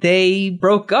why they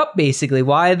broke up, basically,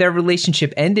 why their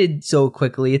relationship ended so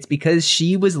quickly. It's because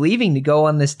she was leaving to go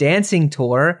on this dancing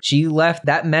tour. She left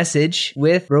that message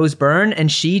with Rose Byrne,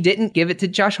 and she didn't give it to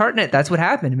Josh Hartnett. That's what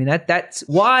happened. I mean, that's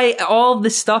why all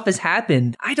this stuff has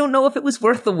happened. I don't know if it was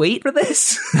worth the wait for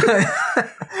this.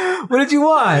 What did you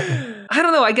want? I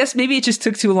don't know. I guess maybe it just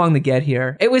took too long to get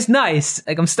here. It was nice.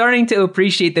 Like, I'm starting to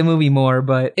appreciate the movie more,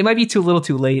 but it might be too little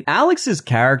too late. Alex's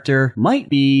character might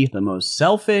be the most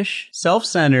selfish,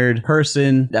 self-centered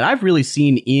person that I've really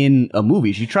seen in a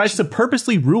movie. She tries to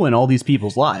purposely ruin all these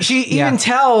people's lives. She even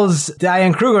tells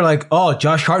Diane Kruger, like, oh,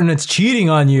 Josh Hartnett's cheating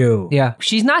on you. Yeah.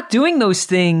 She's not doing those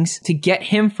things to get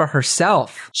him for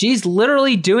herself. She's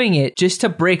literally doing it just to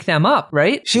break them up,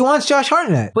 right? She wants Josh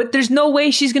Hartnett. But there's no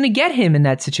way she's going to get him in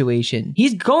that situation.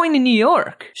 He's going to New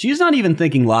York. She's not even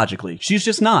thinking logically. She's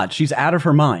just not. She's out of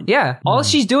her mind. Yeah. All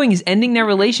she's doing is ending their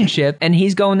relationship, and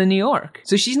he's going to New York.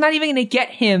 So she's not even going to get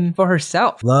him for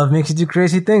herself. Love makes you do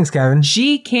crazy things, Kevin.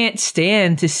 She can't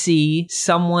stand to see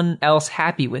someone else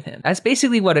happy with him. That's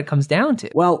basically what it comes down to.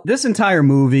 Well, this entire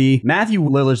movie, Matthew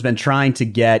Lillard's been trying to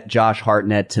get Josh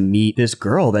Hartnett to meet this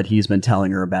girl that he's been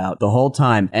telling her about the whole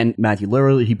time. And Matthew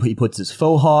Lillard, he puts his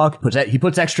faux hawk, he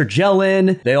puts extra gel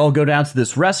in. They all go down to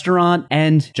this restaurant,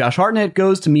 and Josh Hartnett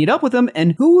goes to meet up with him.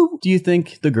 And who do you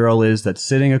think the girl is that's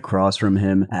sitting across from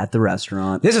him at the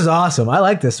restaurant? This is awesome. I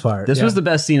like this part. This was the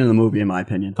best scene in the movie, in my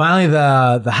opinion. Finally,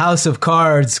 the house of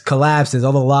cards collapses.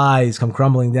 All the lies come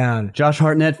crumbling down. Josh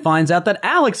Hartnett finds out that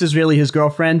Alex is really his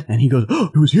girlfriend, and he goes, oh,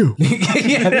 it was you.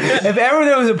 Yeah, if ever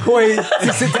there was a point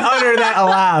to utter that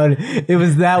aloud,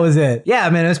 that was it. Yeah,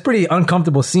 man, it was a pretty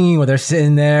uncomfortable scene where they're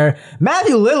sitting there.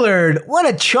 Matthew Lillard, what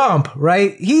a chump,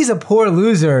 right? He's a poor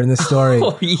loser in this story.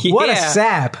 Oh, yeah. What a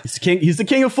sap. He's the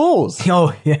king of fools.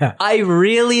 Oh, yeah. I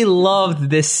really loved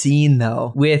this scene,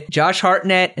 though, with Josh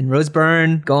Hartnett and Rose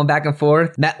Byrne going back and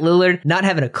forth. Matt Lillard not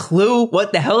having a clue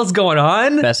what the hell is going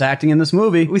on. Best acting in this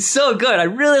movie. It was so good. I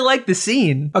really liked the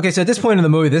scene. Okay, so at this point in the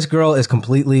movie, this girl is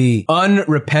completely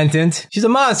unrepentant. She's a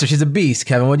monster. She's a beast.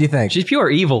 Kevin, what do you think? She's pure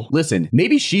evil. Listen,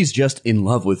 maybe she's just in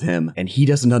love with him, and he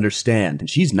doesn't understand, and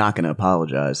she's not going to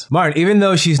apologize. Martin, even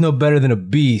though she's no better than a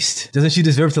beast, doesn't she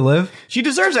deserve to live? She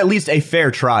deserves at least a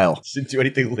fair trial. She didn't do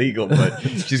anything legal, but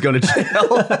she's going to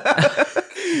jail.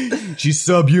 She's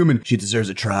subhuman. She deserves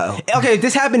a trial. Okay, if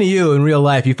this happened to you in real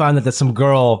life, you found that some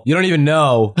girl you don't even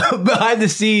know behind the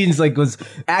scenes was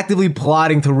actively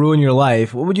plotting to ruin your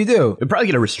life, what would you do? You'd probably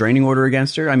get a restraining order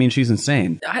against her. I mean, she's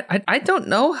insane. I don't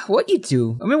know what you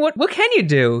do. I mean, what can you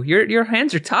do? Your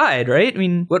hands are tied, right? I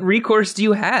mean, what recourse do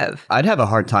you have? I'd have a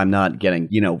hard time not getting,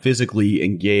 physically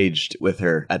engaged with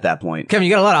her at that point. Kevin,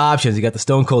 you got a lot of options. You got the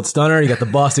Stone Cold Stunner, you got the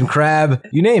Boston Crab,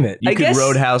 you name it. You I could guess-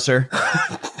 roadhouse her.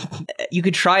 You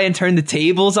could try and turn the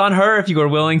tables on her if you were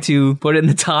willing to put in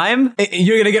the time.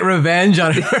 You're going to get revenge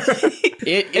on her.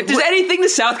 If there's anything the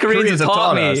South Koreans have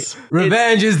taught me, us.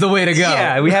 Revenge is the way to go.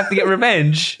 yeah, we have to get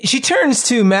revenge. She turns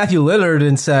to Matthew Lillard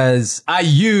and says, I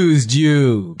used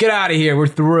you. Get out of here. We're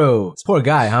through. This poor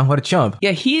guy, huh? What a chump.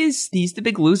 Yeah, he's the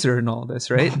big loser in all this,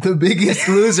 right? The biggest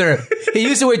loser. He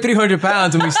used to weigh 300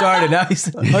 pounds when we started. Now he's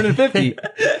 150.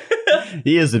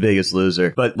 He is the biggest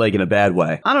loser, but in a bad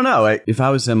way. I don't know. If I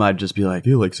was him, I'd just be like, I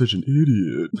feel like such an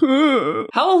idiot.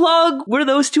 How long were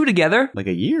those two together? Like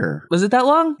a year. Was it that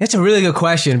long? That's a really good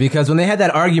question because when they had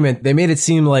that argument, they made it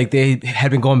seem like they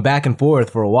had been going back and forth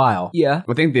for a while. Yeah.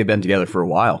 I think they've been together for a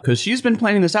while because she's been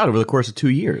planning this out over the course of 2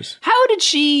 years. How did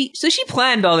she... So she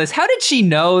planned all this. How did she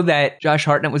know that Josh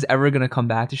Hartnett was ever going to come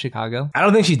back to Chicago? I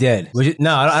don't think she did.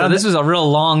 No, I So don't. this was a real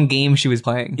long game she was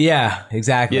playing. Yeah,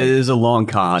 exactly. Yeah, it is a long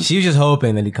con. She was just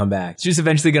hoping that he'd come back. She was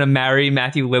eventually going to marry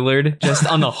Matthew Lillard just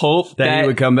on the hope That he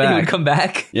would come that he back. would come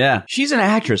back. Yeah. She's an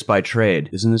actress by trade.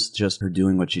 Isn't this just her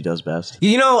doing what she does best?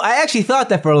 I actually thought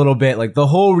that for a little bit. The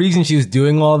whole reason she was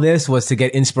doing all this was to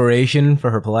get inspiration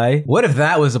for her play. What if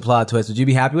that was a plot twist? Would you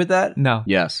be happy with that? No.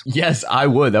 Yes. Yes, I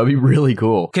would. That would be really really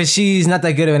cool. Because she's not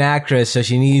that good of an actress, so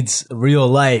she needs real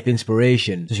life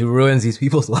inspiration. So she ruins these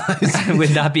people's lives. I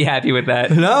would not be happy with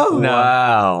that. No?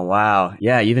 Wow.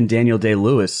 Yeah, even Daniel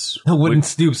Day-Lewis Wouldn't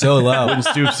stoop so low. wouldn't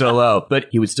stoop so low, but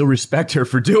he would still respect her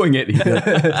for doing it. He'd be like,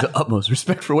 the utmost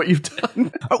respect for what you've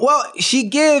done. Well, she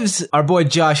gives our boy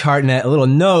Josh Hartnett a little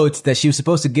note that she was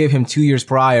supposed to give him 2 years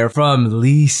prior from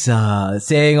Lisa,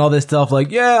 saying all this stuff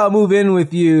like, yeah, I'll move in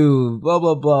with you, blah,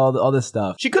 blah, blah, all this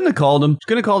stuff. She couldn't have called him. She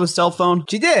couldn't have called his cell phone.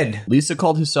 She did. Lisa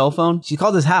called his cell phone? She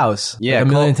called his house Yeah, like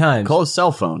a million times. Call his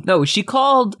cell phone. No, she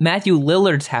called Matthew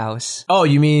Lillard's house. Oh,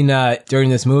 you mean during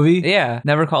this movie? Yeah,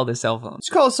 never called his cell phone.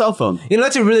 Just call his cell phone. You know,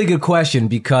 that's a really good question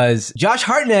because Josh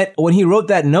Hartnett, when he wrote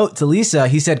that note to Lisa,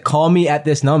 he said, call me at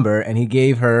this number, and he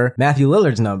gave her Matthew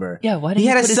Lillard's number. Yeah, why did he he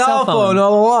had put a his cell cell phone phone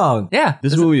all along? Yeah,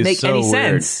 This doesn't movie is make so any weird.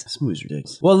 sense. This movie's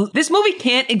ridiculous. Well, This movie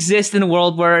can't exist in a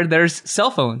world where there's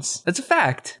cell phones. That's a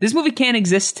fact. This movie can't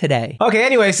exist today. okay,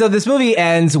 anyway, so this movie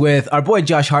ends with our boy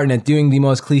Josh Hartnett doing the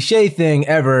most cliche thing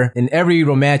ever in every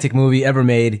romantic movie ever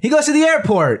made. He goes to the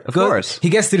airport. Of course. He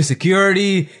gets through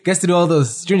security, gets to do all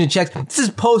those stringent checks. This is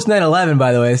post 9/11,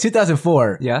 by the way. It's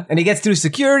 2004. Yeah. And he gets through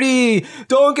security.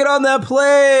 Don't get on that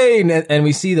plane. And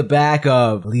we see the back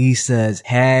of Lisa's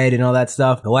head and all that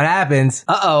stuff. But what happens?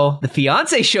 Uh-oh. The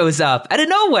fiance shows up out of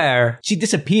nowhere. She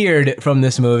disappeared from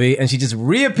this movie and she just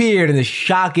reappeared in this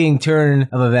shocking turn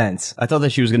of events. I thought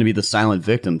that she was going to be the silent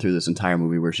victim through this entire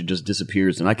movie where she just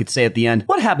disappears and I could say at the end,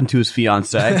 what happened to his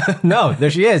fiance? No, there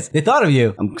she is. They thought of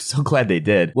you. I'm so glad they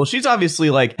did. Well, she's obviously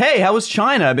like, hey, how was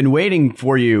China? I've been waiting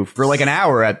for you for like an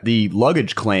hour at the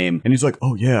luggage claim. And he's like,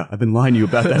 oh yeah, I've been lying to you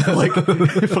about that for like,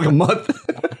 for like a month.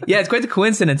 Yeah, it's quite a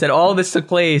coincidence that all of this took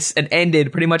place and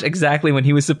ended pretty much exactly when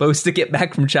he was supposed to get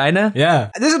back from China. Yeah.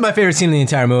 This is my favorite scene in the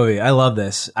entire movie. I love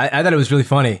this. I thought it was really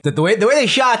funny. That the way they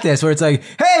shot this, where it's like,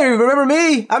 hey, remember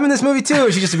me? I'm in this movie too.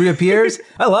 And she just reappears.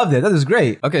 I loved it. That was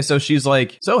great. Okay, so she's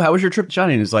like, so how was your trip to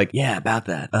China? And he's like, yeah, about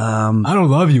that. I don't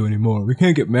love you anymore. We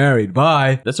can't get married.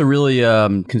 Bye. That's a really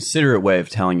considerate way of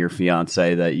telling your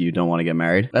fiance that you don't want to get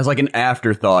married. That's like an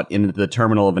afterthought in the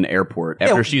terminal of an airport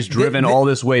after she's driven all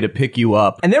this way to pick you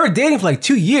up. And they were dating for like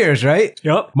 2 years, right?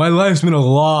 Yep. My life's been a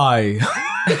lie.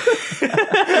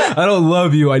 I don't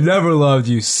love you. I never loved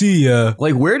you. See ya.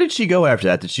 Like, where did she go after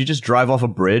that? Did she just drive off a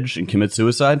bridge and commit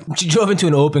suicide? She drove into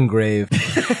an open grave.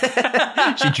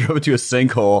 She drove into a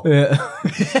sinkhole. Yeah.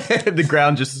 The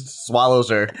ground just swallows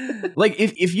her. Like,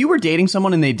 if you were dating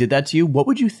someone and they did that to you, what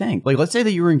would you think? Like, let's say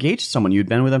that you were engaged to someone, you'd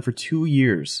been with them for 2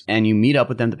 years, and you meet up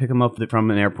with them to pick them up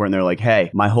from an airport, and they're like,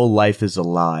 hey, my whole life is a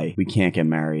lie. We can't get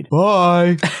married.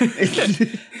 Bye.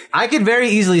 I could very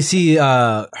easily see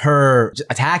her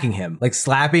attacking him, like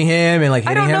slapping him and like I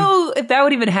hitting don't him. know if that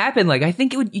would even happen. Like, I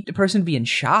think the person would be in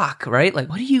shock, right? Like,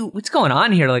 what's going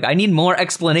on here? Like, I need more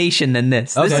explanation than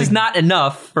this. This Okay. is not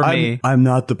enough for me. I'm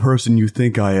not the person you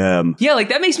think I am. Yeah, like,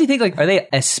 that makes me think, like, are they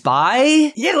a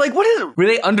spy? Yeah, like, what is it? Were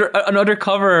they an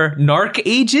undercover narc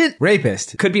agent?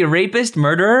 Rapist. Could be a rapist,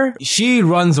 murderer? She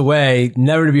runs away,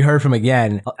 never to be heard from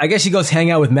again. I guess she goes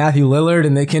hang out with Matthew Lillard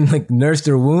and they can like nurse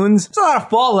their wounds. There's a lot of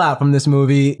fallout from this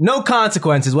movie. No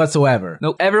consequences whatsoever.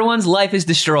 No, everyone's life is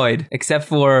destroyed except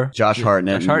for Josh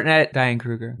Hartnett. Josh Hartnett, Diane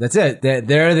Kruger. That's it.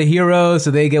 They're the heroes,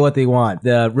 so they get what they want.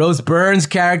 The Rose Byrne's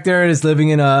character is living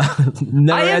in a I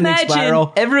never-ending imagine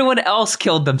spiral. everyone else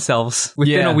killed themselves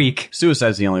within a week.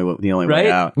 Suicide's the only Right?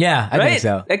 way out. Yeah, I Right? think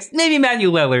so. Maybe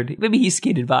Matthew Lillard. Maybe he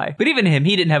skated by. But even him,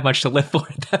 he didn't have much to live for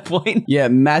at that point. Yeah,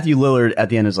 Matthew Lillard at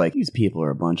the end is like, these people are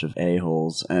a bunch of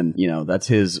a-holes, and, you know, that's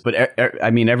his. But,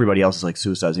 I mean, everybody else is like,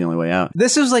 suicide's the only way out.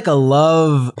 This was like a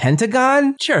love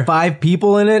pentagon. Sure. 5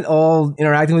 people in it, all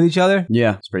interacting with each other.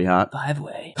 Yeah, it's pretty hot.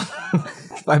 5-way.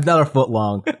 $5 foot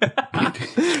long.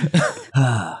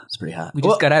 It's pretty hot. We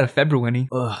just got out of February.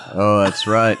 Oh, that's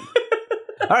right.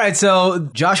 All right, so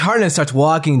Josh Hartnett starts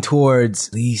walking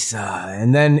towards Lisa,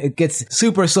 and then it gets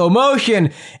super slow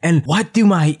motion. And what do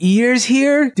my ears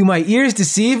hear? Do my ears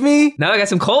deceive me? Now I got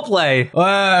some Coldplay.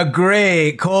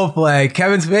 Great. Coldplay,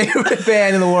 Kevin's favorite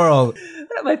band in the world.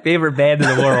 My favorite band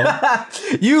in the world.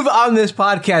 You've on this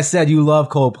podcast said you love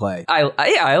Coldplay. I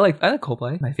like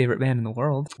Coldplay. My favorite band in the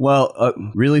world. Well,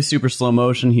 really super slow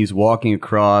motion. He's walking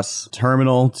across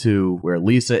terminal to where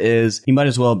Lisa is. He might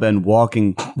as well have been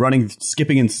running,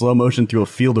 skipping in slow motion through a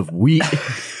field of wheat.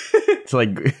 To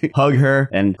like hug her,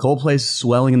 and Coldplay's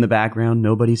swelling in the background.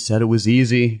 Nobody said it was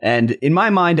easy. And in my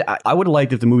mind, I would have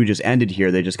liked if the movie just ended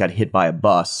here. They just got hit by a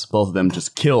bus, both of them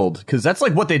just killed, because that's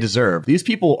like what they deserve. These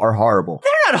people are horrible.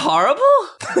 They're not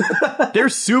horrible. They're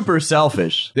super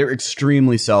selfish. They're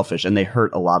extremely selfish, and they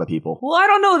hurt a lot of people. Well, I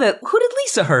don't know that. Who did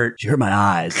Lisa hurt? She hurt my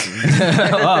eyes.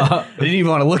 I didn't even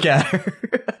want to look at her.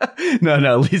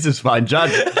 No, Lisa's fine.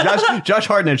 Josh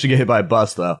Hartnett should get hit by a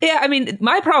bus, though. Yeah, I mean,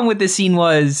 my problem with this scene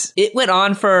was it went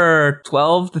on for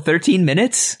 12 to 13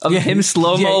 minutes of him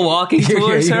slow-mo walking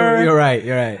towards her. You're right.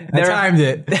 I timed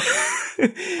it.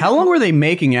 How long were they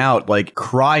making out, like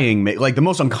crying, like the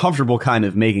most uncomfortable kind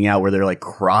of making out where they're like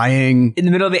crying? In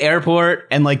the middle of the airport.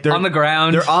 And like they're on the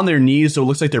ground. They're on their knees, so it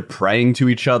looks like they're praying to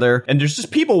each other. And there's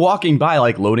just people walking by,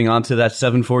 like loading onto that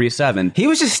 747. He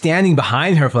was just standing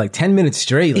behind her for like 10 minutes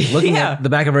straight, like looking at the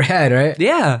back of her head, right?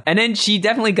 Yeah. And then she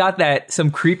definitely got that some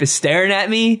creep is staring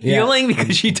at me feeling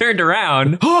because she turned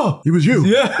around. Oh, it was you.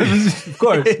 Yeah, of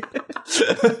course.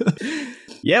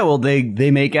 Yeah, well, they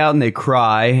make out and they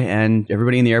cry, and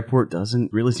everybody in the airport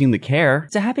doesn't really seem to care.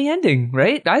 It's a happy ending,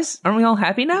 right? Guys, aren't we all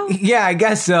happy now? Yeah, I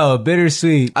guess so.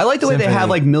 Bittersweet. I like the way they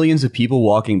have like millions of people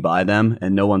walking by them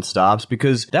and no one stops,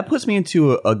 because that puts me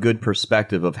into a good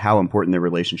perspective of how important their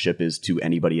relationship is to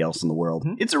anybody else in the world.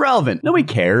 It's irrelevant. Nobody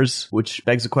cares, which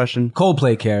begs the question.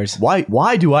 Coldplay cares. Why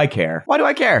do I care? Why do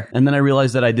I care? And then I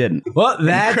realized that I didn't. Well,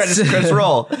 that's... Credits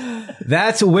roll.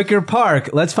 That's Wicker Park.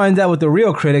 Let's find out what the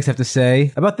real critics have to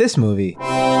say about this movie.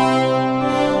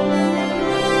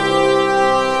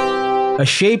 A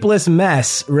shapeless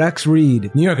mess, Rex Reed,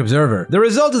 New York Observer. The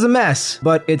result is a mess,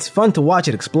 but it's fun to watch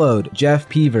it explode. Jeff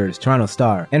Peavers, Toronto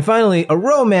Star. And finally, a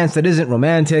romance that isn't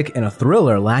romantic and a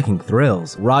thriller lacking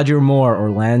thrills. Roger Moore,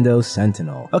 Orlando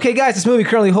Sentinel. Okay, guys, this movie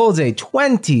currently holds a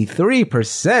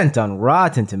 23% on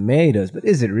Rotten Tomatoes, but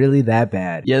is it really that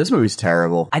bad? Yeah, this movie's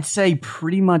terrible. I'd say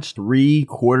pretty much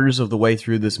 3/4 of the way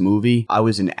through this movie, I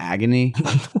was in agony.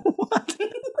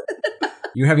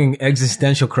 You're having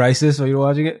existential crisis while you're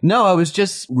watching it? No, I was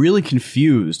just really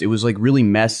confused. It was like really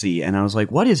messy, and I was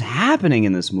like, what is happening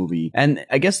in this movie? And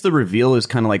I guess the reveal is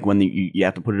kind of like when you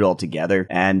have to put it all together,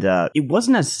 and it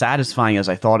wasn't as satisfying as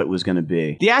I thought it was going to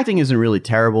be. The acting isn't really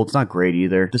terrible. It's not great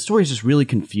either. The story's just really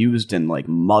confused and like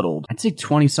muddled. I'd say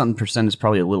 20-something% is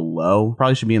probably a little low.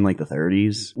 Probably should be in like the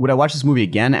 30s. Would I watch this movie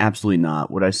again? Absolutely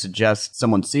not. Would I suggest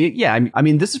someone see it? Yeah, I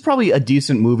mean, this is probably a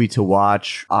decent movie to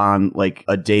watch on like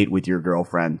a date with your girlfriend,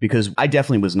 because I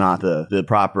definitely was not the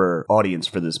proper audience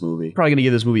for this movie. Probably gonna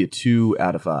give this movie a 2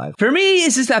 out of 5. For me,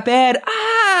 is this that bad?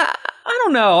 I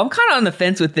don't know. I'm kind of on the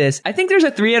fence with this. I think there's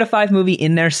a 3 out of 5 movie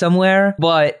in there somewhere,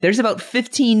 but there's about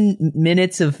 15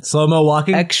 minutes of slow-mo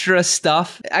walking, extra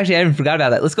stuff. Actually, I even forgot about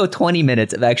that. Let's go 20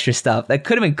 minutes of extra stuff that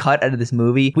could have been cut out of this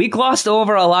movie. We glossed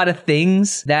over a lot of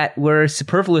things that were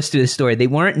superfluous to the story. They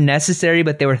weren't necessary,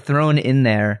 but they were thrown in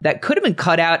there. That could have been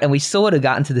cut out, and we still would have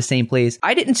gotten to the same place.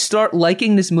 I didn't start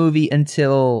liking this movie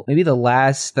until maybe the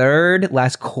last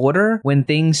quarter, when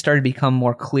things started to become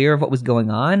more clear of what was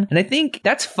going on. And I think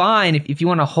that's fine if you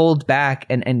want to hold back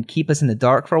and keep us in the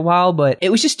dark for a while, but it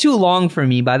was just too long for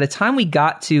me. By the time we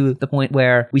got to the point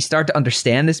where we start to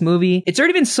understand this movie, it's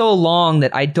already been so long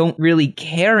that I don't really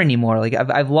care anymore. Like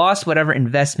I've lost whatever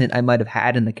investment I might have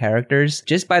had in the characters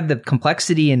just by the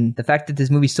complexity and the fact that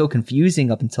this movie's so confusing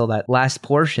up until that last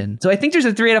portion. So I think there's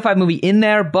a 3 out of 5 movie in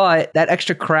there, but that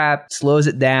extra crap slows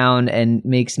it down and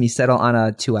makes me settle on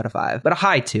a 2 out of 5, but a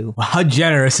high 2. How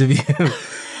generous of you.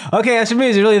 Okay, as for me,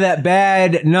 is it really that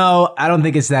bad? No, I don't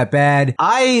think it's that bad.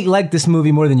 I like this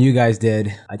movie more than you guys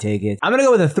did, I take it. I'm gonna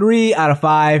go with a 3 out of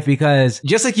 5 because,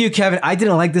 just like you, Kevin, I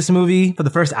didn't like this movie for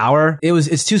the first hour.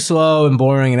 It's too slow and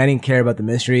boring, and I didn't care about the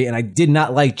mystery, and I did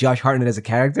not like Josh Hartnett as a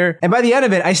character. And by the end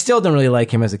of it, I still don't really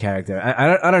like him as a character.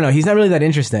 I don't know, he's not really that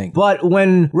interesting. But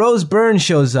when Rose Byrne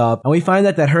shows up, and we find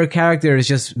out that her character is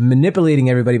just manipulating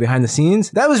everybody behind the scenes,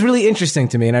 that was really interesting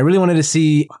to me, and I really wanted to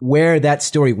see where that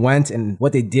story went and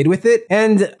what they did with it,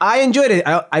 and I enjoyed it.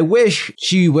 I wish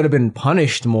she would have been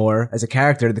punished more as a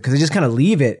character, because they just kind of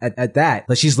leave it at that.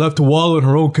 Like, she's left to wallow in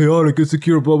her own chaotic,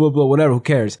 insecure, blah, blah, blah, whatever, who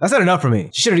cares? That's not enough for me.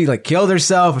 She should have like killed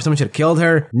herself, or someone should have killed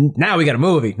her. Now we got a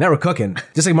movie. Now we're cooking.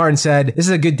 Just like Martin said, this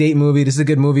is a good date movie. This is a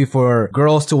good movie for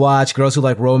girls to watch, girls who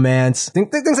like romance,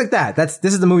 things like that. This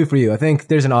is the movie for you. I think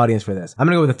there's an audience for this. I'm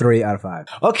gonna go with a 3 out of 5.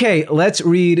 Okay, let's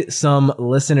read some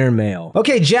listener mail.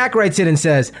 Okay, Jack writes in and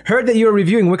says, heard that you were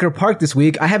reviewing Wicker Park this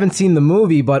week. I haven't seen the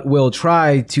movie, but will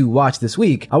try to watch this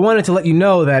week. I wanted to let you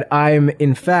know that I'm,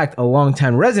 in fact, a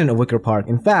longtime resident of Wicker Park.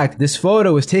 In fact, this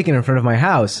photo was taken in front of my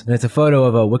house, and it's a photo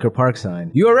of a Wicker Park sign.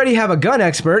 You already have a gun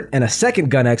expert and a second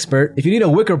gun expert. If you need a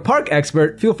Wicker Park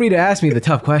expert, feel free to ask me the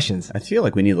tough questions. I feel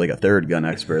like we need like a third gun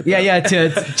expert, though. Yeah, to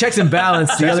checks and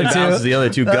balance the other two. The other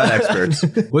two gun experts.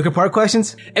 Wicker Park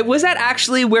questions? Was that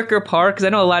actually Wicker Park? Because I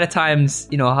know a lot of times,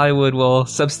 Hollywood will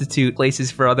substitute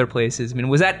places for other places. I mean,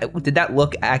 did that look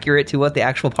look accurate to what the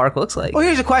actual park looks like. Well,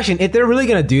 here's a question. If they're really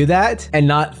going to do that and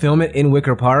not film it in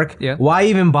Wicker Park, Yeah. why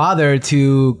even bother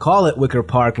to call it Wicker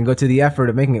Park and go to the effort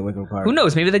of making it Wicker Park? Who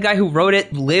knows? Maybe the guy who wrote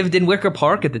it lived in Wicker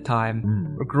Park at the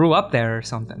time or grew up there or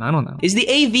something. I don't know. Is the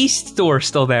AV store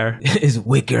still there? Is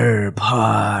Wicker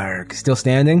Park still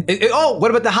standing? Oh,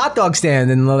 what about the hot dog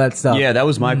stand and all that stuff? Yeah, that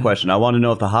was my question. I want to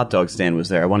know if the hot dog stand was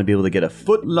there. I want to be able to get a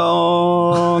foot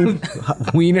long.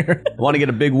 Wiener. I want to get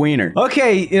a big wiener.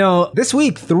 Okay, this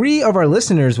week, 3 of our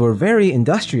listeners were very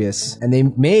industrious and they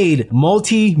made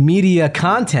multimedia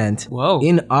content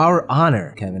in our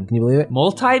honor. Kevin, can you believe it?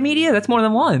 Multimedia? That's more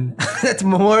than one. That's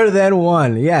more than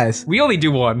one, yes. We only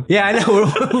do one. Yeah, I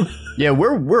know. Yeah,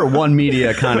 we're a one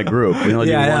media kind of group. We only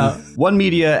Yeah, do one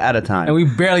media at a time. And we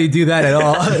barely do that at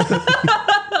all.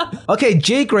 Okay,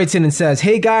 Jake writes in and says,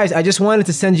 "Hey guys, I just wanted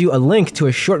to send you a link to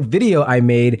a short video I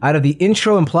made out of the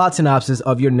intro and plot synopsis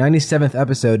of your 97th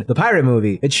episode, The Pirate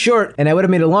Movie. It's short, and I would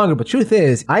have made it longer, but truth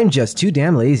is, I'm just too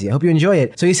damn lazy. I hope you enjoy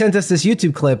it." So he sent us this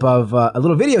YouTube clip of a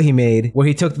little video he made where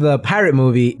he took the Pirate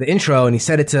Movie, the intro, and he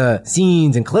set it to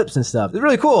scenes and clips and stuff. It's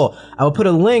really cool. I will put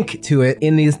a link to it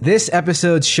in this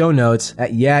episode's show notes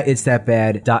at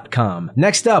yeahitsthatbad.com.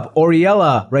 Next up,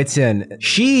 Oriella writes in.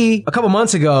 She, a couple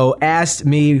months ago, asked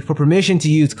me for permission to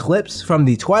use clips from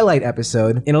the Twilight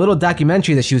episode in a little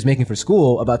documentary that she was making for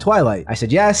school about Twilight. I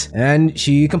said yes, and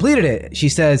she completed it. She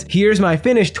says, "Here's my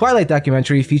finished Twilight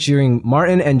documentary featuring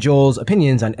Martin and Joel's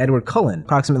opinions on Edward Cullen,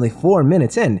 approximately 4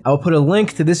 minutes in. I will put a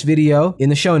link to this video in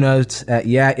the show notes at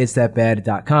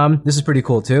yeahitsthatbad.com. This is pretty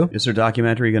cool too. Is her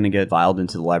documentary going to get filed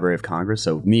into the Library of Congress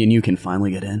so me and you can finally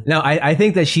get in? Now, I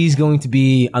think that she's going to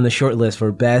be on the short list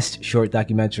for Best Short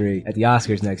Documentary at the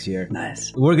Oscars next year.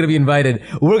 Nice. We're going to be invited.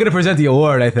 We're going to present the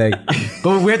award, I think.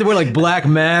 But we have to wear like black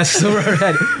masks over our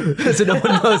head so no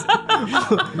one knows.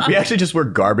 We actually just wear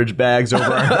garbage bags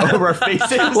over our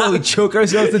faces. Well, we choke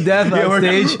ourselves to death on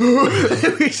stage.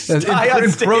 We just die on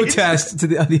in stage. protest to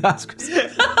the Oscars.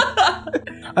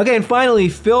 Okay, and finally,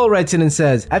 Phil writes in and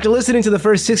says, "After listening to the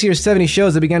first 60 or 70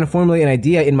 shows, I began to formulate an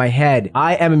idea in my head.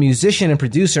 I am a musician and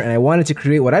producer, and I wanted to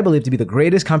create what I believe to be the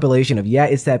greatest compilation of Yeah,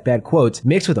 It's That Bad quotes,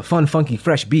 mixed with a fun, funky,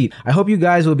 fresh beat. I hope you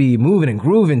guys will be moving and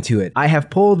grooving to it. I have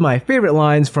pulled my favorite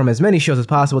lines from as many shows as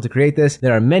possible to create this.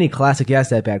 There are many classic Yeah, It's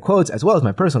That Bad quotes, as well as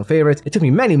my personal favorites. It took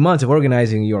me many months of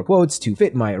organizing your quotes to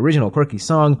fit my original quirky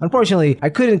song. Unfortunately, I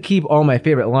couldn't keep all my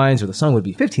favorite lines, or the song would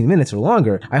be 15 minutes or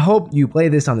longer. I hope you play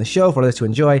this on the show for others to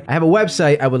enjoy. I have a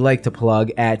website I would like to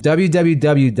plug at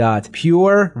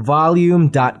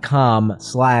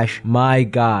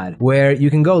www.purevolume.com/mygod, where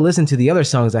you can go listen to the other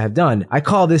songs I have done. I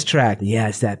call this track the Yeah,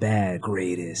 It's That Bad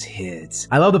Greatest Hits.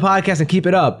 I love the podcast and keep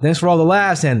it up. Thanks for all the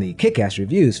laughs and the kick-ass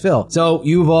reviews, Phil." So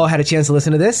you've all had a chance to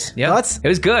listen to this? Yeah, Thoughts? it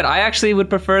was good. I actually would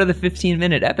prefer the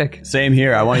 15-minute epic. Same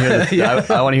here. I want to hear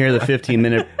I want to hear the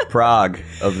 15-minute prog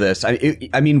of this.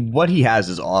 I mean, what he has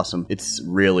is awesome. It's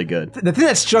really good. The thing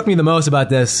that struck me the most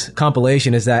about this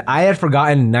compilation is that I had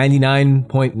forgotten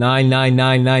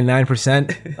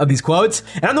 99.99999% of these quotes,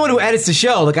 and I'm the one who edits the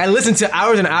show. Like, I listened to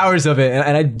hours and hours of it,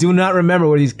 and I do not remember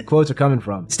where these quotes are coming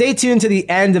from. Stay tuned to the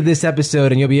end of this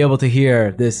episode, and you'll be able to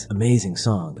hear this amazing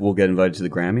song. We'll get invited to the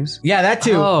Grammys. Yeah, that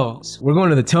too. Oh. We're going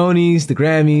to the Tonys, the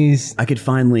Grammys. I could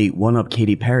finally one-up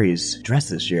Katy Perry's dress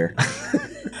this year.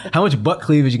 How much butt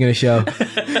cleavage are you going to show?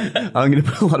 I'm going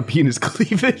to put a lot of penis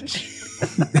cleavage.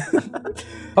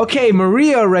 Okay,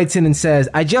 Maria writes in and says,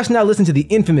 "I just now listened to the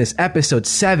infamous episode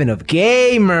 7 of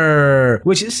Gamer,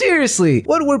 which seriously,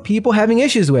 what were people having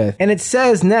issues with? And it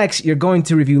says next you're going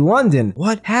to review London.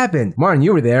 What happened?" Martin,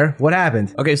 you were there. What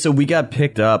happened? Okay, so we got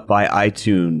picked up by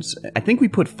iTunes. I think we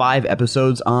put 5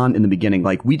 episodes on in the beginning.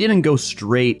 Like, we didn't go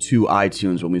straight to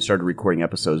iTunes when we started recording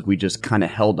episodes. We just kind of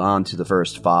held on to the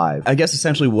first 5. I guess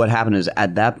essentially what happened is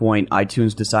at that point,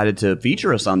 iTunes decided to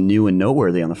feature us on New and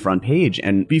Noteworthy on the front page.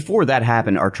 And before that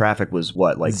happened, our traffic was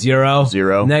what, like Zero.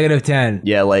 -10.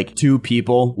 Yeah, like 2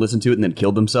 people listened to it and then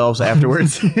killed themselves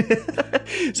afterwards.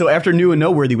 So after New and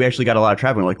Noteworthy, we actually got a lot of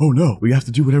traffic. We're like, oh no, we have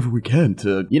to do whatever we can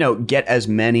to, get as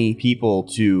many people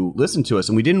to listen to us.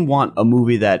 And we didn't want a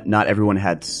movie that not everyone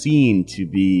had seen to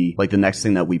be like the next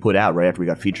thing that we put out right after we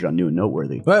got featured on New and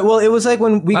Noteworthy. But, well, it was like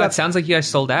when we Wow, got... it sounds like you guys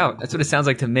sold out. That's what it sounds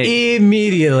like to me.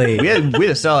 Immediately. We had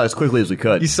to sell it as quickly as we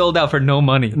could. You sold out for no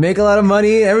money. Make a lot of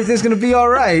money, everything's going to be all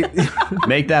right.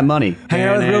 Make that money. Hanging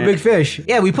out with real big fish.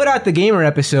 Yeah, we put out the gamer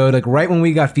episode like right when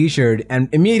we got featured, and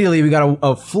immediately we got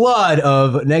a flood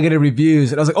of negative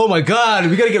reviews. And I was like, oh my God,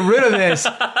 we got to get rid of this.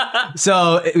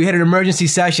 So we had an emergency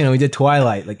session and we did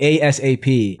Twilight, like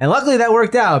ASAP. And luckily that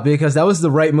worked out because that was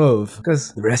the right move,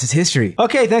 because the rest is history.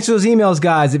 Okay, thanks for those emails,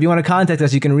 guys. If you want to contact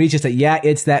us, you can reach us at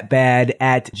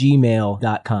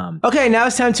yeahitsthatbad@gmail.com. Okay, now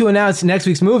it's time to announce next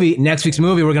week's movie. Next week's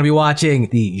movie, we're going to be watching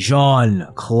the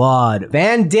Jean-Claude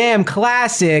Van Damme classic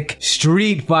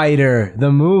Street Fighter,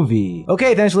 the movie.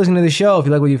 Okay, thanks for listening to the show. If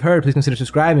you like what you've heard, please consider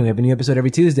subscribing. We have a new episode every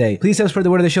Tuesday. Please help spread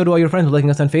the word of the show to all your friends by liking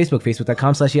us on Facebook,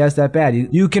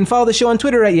 facebook.com/yeahitsthatbad. You can follow the show on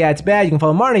Twitter at yeahitstbad. You can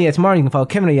follow Martin at yeahitstmartin. You can follow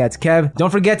Kevin at yeahitstkev. Don't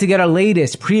forget to get our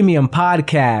latest premium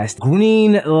podcast,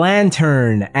 Green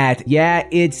Lantern, at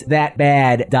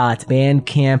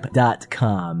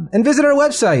yeahitsthatbad.bandcamp.com. And visit our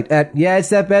website at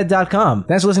yeahitsthatbad.com.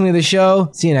 Thanks for listening to the show.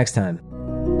 See you next time.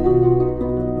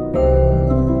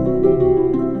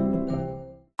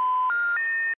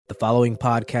 The following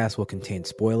podcast will contain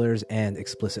spoilers and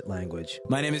explicit language.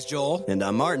 My name is Joel. And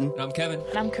I'm Martin. I'm Kevin.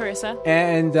 And I'm Carissa.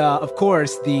 And, of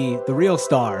course, the real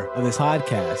star of this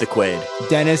podcast. The Quaid.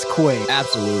 Dennis Quaid.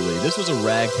 Absolutely. This was a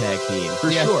ragtag team. For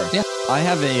Yeah, sure. yeah. I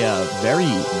have a very,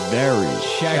 very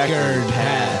Checkered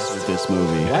past with this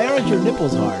movie. Why aren't your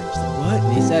nipples hard? Just like, what?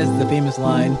 He says the famous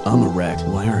line. I'm erect.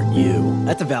 Why aren't you?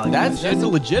 That's a valid That's a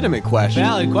legitimate question.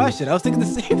 valid question. I was thinking the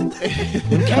same thing.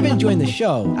 When Kevin joined the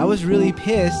show, I was really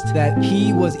pissed that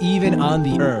he was even on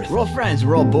the earth. We're all friends.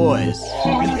 We're all boys.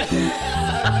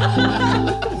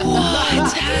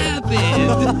 What's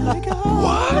happened?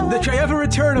 What? The triumphant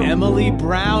return of Emily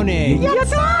Browning.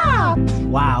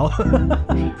 Wow.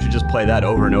 We should just play that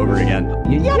over and over again.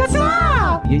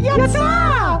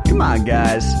 Come on,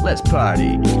 guys. Let's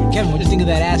party. Kevin, what do you think of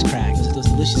that ass crack? Those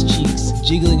delicious cheeks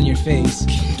jiggling in your face.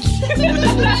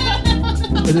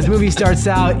 This movie starts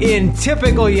out in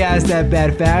typical Yes That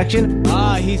Bad fashion.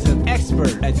 He's an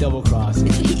expert at double cross.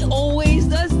 He always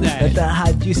does Let that. that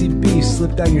hot juicy beef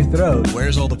slip down your throat.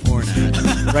 Where's all the porn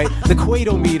at? Right? The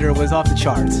Quaidometer was off the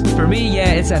charts. For me,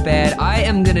 yeah, it's that bad. I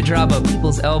am gonna drop a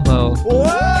people's elbow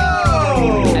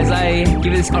Whoa! as I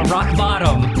give this a rock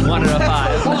bottom 1 out of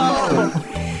 5.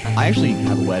 I actually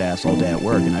have a wet ass all day at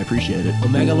work, and I appreciate it.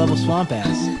 Omega level swamp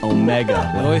ass. Omega.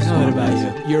 I've always known that about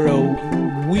you. You're a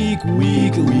weak,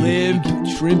 limp,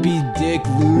 shrimpy dick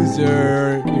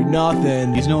loser. You're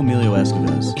nothing. He's no Emilio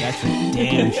Estevez. That's for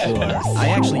damn sure. I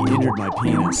actually injured my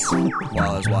penis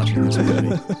while I was watching this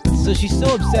movie. So she's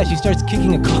so upset, she starts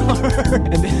kicking a car.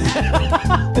 and then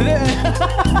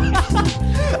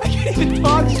I can't even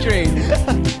talk straight.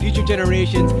 Future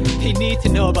generations, they need to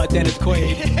know about Dennis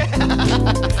Quaid.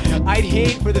 I'd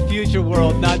hate for the future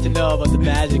world not to know about the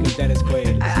magic of Dennis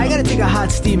Quaid. I gotta take a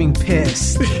hot steaming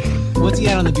piss. What's he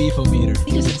at on the beefometer? I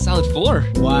think it's a solid 4.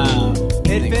 Wow.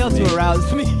 It failed to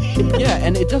arouse me. Yeah,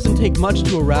 and it doesn't take much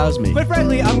to arouse me. But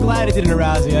frankly, I'm glad it didn't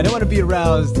arouse me. I don't want to be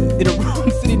aroused in a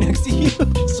room sitting next to you.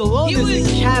 Salon is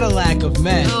a Cadillac of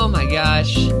men. Oh my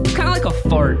gosh. Kind of like a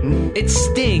fart. It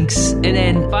stinks, and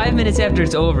then 5 minutes after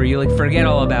it's over, you like forget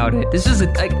all about it. This was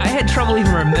like I had trouble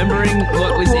even remembering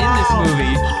what was in this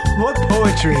movie. What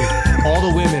poetry. All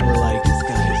the women were like, this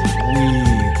guy's a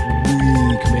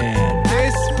weak man.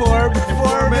 This poor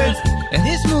performance. And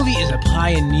this movie is a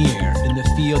pioneer in the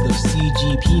field of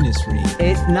CG penisry.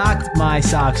 It knocked my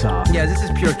socks off. Yeah, this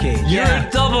is pure cage. You're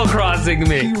double crossing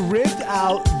me. He ripped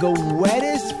out the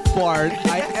wettest fart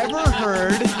I ever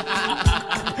heard.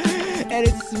 And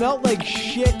it smelled like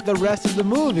shit the rest of the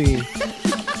movie.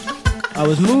 I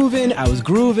was moving, I was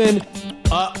grooving.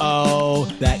 Uh-oh.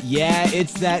 That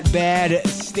It's That Bad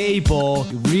staple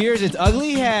rears its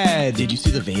ugly head. Did you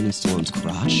see the vein in Stallone's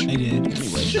crotch? I did.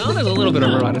 Oh, there's a little bit of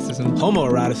eroticism.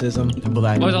 Homoeroticism. Well,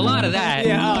 that, There's a lot of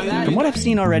that. from what I've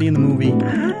seen already in the movie,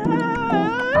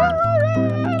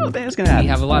 that's gonna happen. We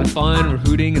have a lot of fun. We're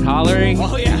hooting and hollering.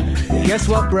 Oh, yeah. Guess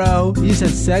what, bro? You just had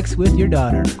sex with your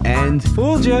daughter. And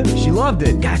Fooled you. she loved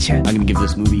it. Gotcha. I'm gonna give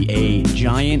this movie a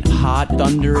giant, hot,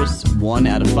 thunderous 1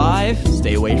 out of 5.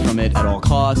 Stay away from it at all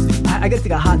costs. I gotta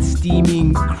take a hot,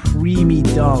 steaming, creamy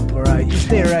dump, alright? You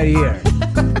stay right here.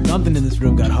 Something in this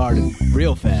room got hard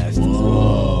real fast.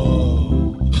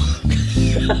 Whoa.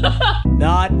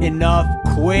 Not enough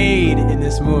Quaid in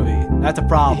this movie. That's a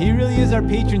problem. He really is our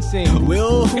patron saint.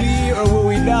 Will we or will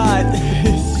we not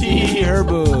see her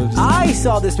boobs? I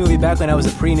saw this movie back when I was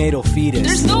a prenatal fetus.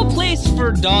 There's no place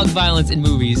for dog violence in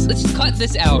movies. Let's just cut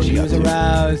this out. She was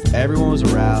aroused. Everyone was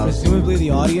aroused. Presumably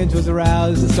the audience was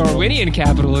aroused. Darwinian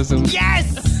capitalism.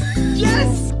 Yes!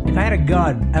 Yes! If I had a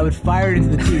gun, I would fire it into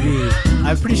the TV.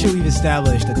 I'm pretty sure we've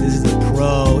established that this is a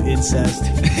pro-incest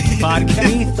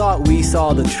podcast. We thought we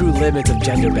saw the true limits of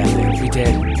gender bending. We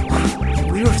did.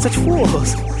 We were such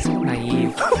fools. So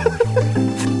naive.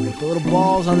 Put little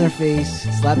balls on their face,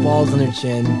 slap balls on their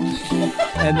chin.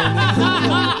 And then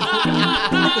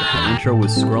The intro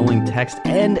was scrolling text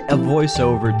and a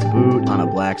voiceover to boot on a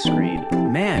black screen.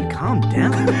 Man, calm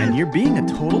down, man. You're being a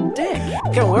total dick.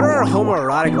 Okay, what are our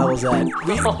homoerotic levels at?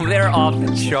 Oh, they're off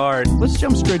the chart. Let's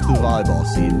jump straight to the volleyball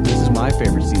scene. This is my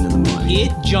favorite scene of the movie.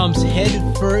 It jumps head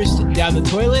first down the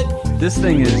toilet. This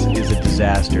thing is a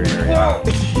disaster area.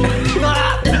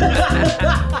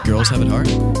 Girls have it hard?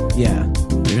 yeah.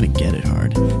 They're gonna get it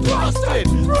hard.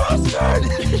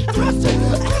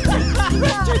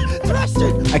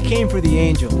 I came for the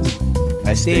angels.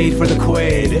 I stayed for the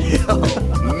Quaid.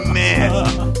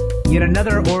 Man. Yet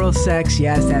another oral sex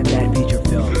Yes That Bad feature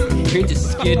film. You're into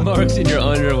skid marks in your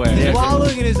underwear.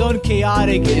 Wallowing in his own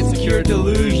chaotic, insecure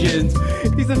delusions.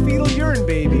 He's a fetal urine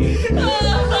baby.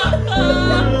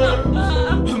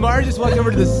 Mara just walked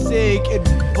over to the sink and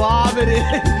vomited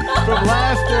from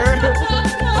laughter.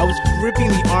 I was gripping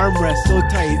the armrest so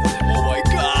tight. Oh my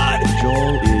god!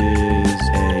 Joel is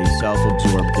a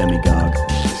self-absorbed demigod.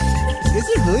 Is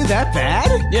it really that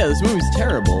bad? Yeah, this movie's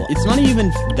terrible. It's not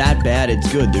even that bad, it's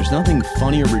good. There's nothing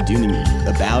funny or redeeming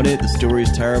about it. The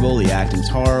story's terrible, the acting's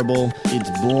horrible, it's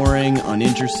boring,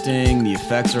 uninteresting, the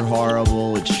effects are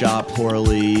horrible, it's shot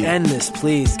poorly. End this,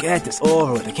 please. Get this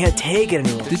over with. I can't take it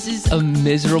anymore. This is a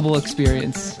miserable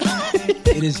experience.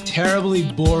 It is terribly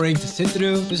boring to sit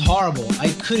through. It's horrible. I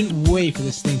couldn't wait for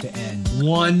this thing to end.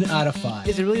 1 out of 5.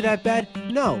 Is it really that bad?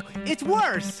 No. It's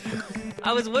worse.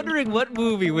 I was wondering what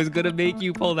movie was gonna make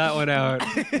you pull that one out.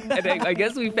 And I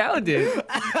guess we found it.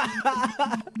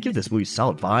 Give this movie a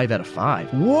solid 5 out of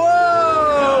 5. Whoa!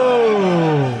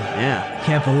 Yeah,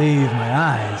 Can't believe my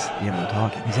eyes. yeah, I'm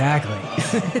talking. Exactly.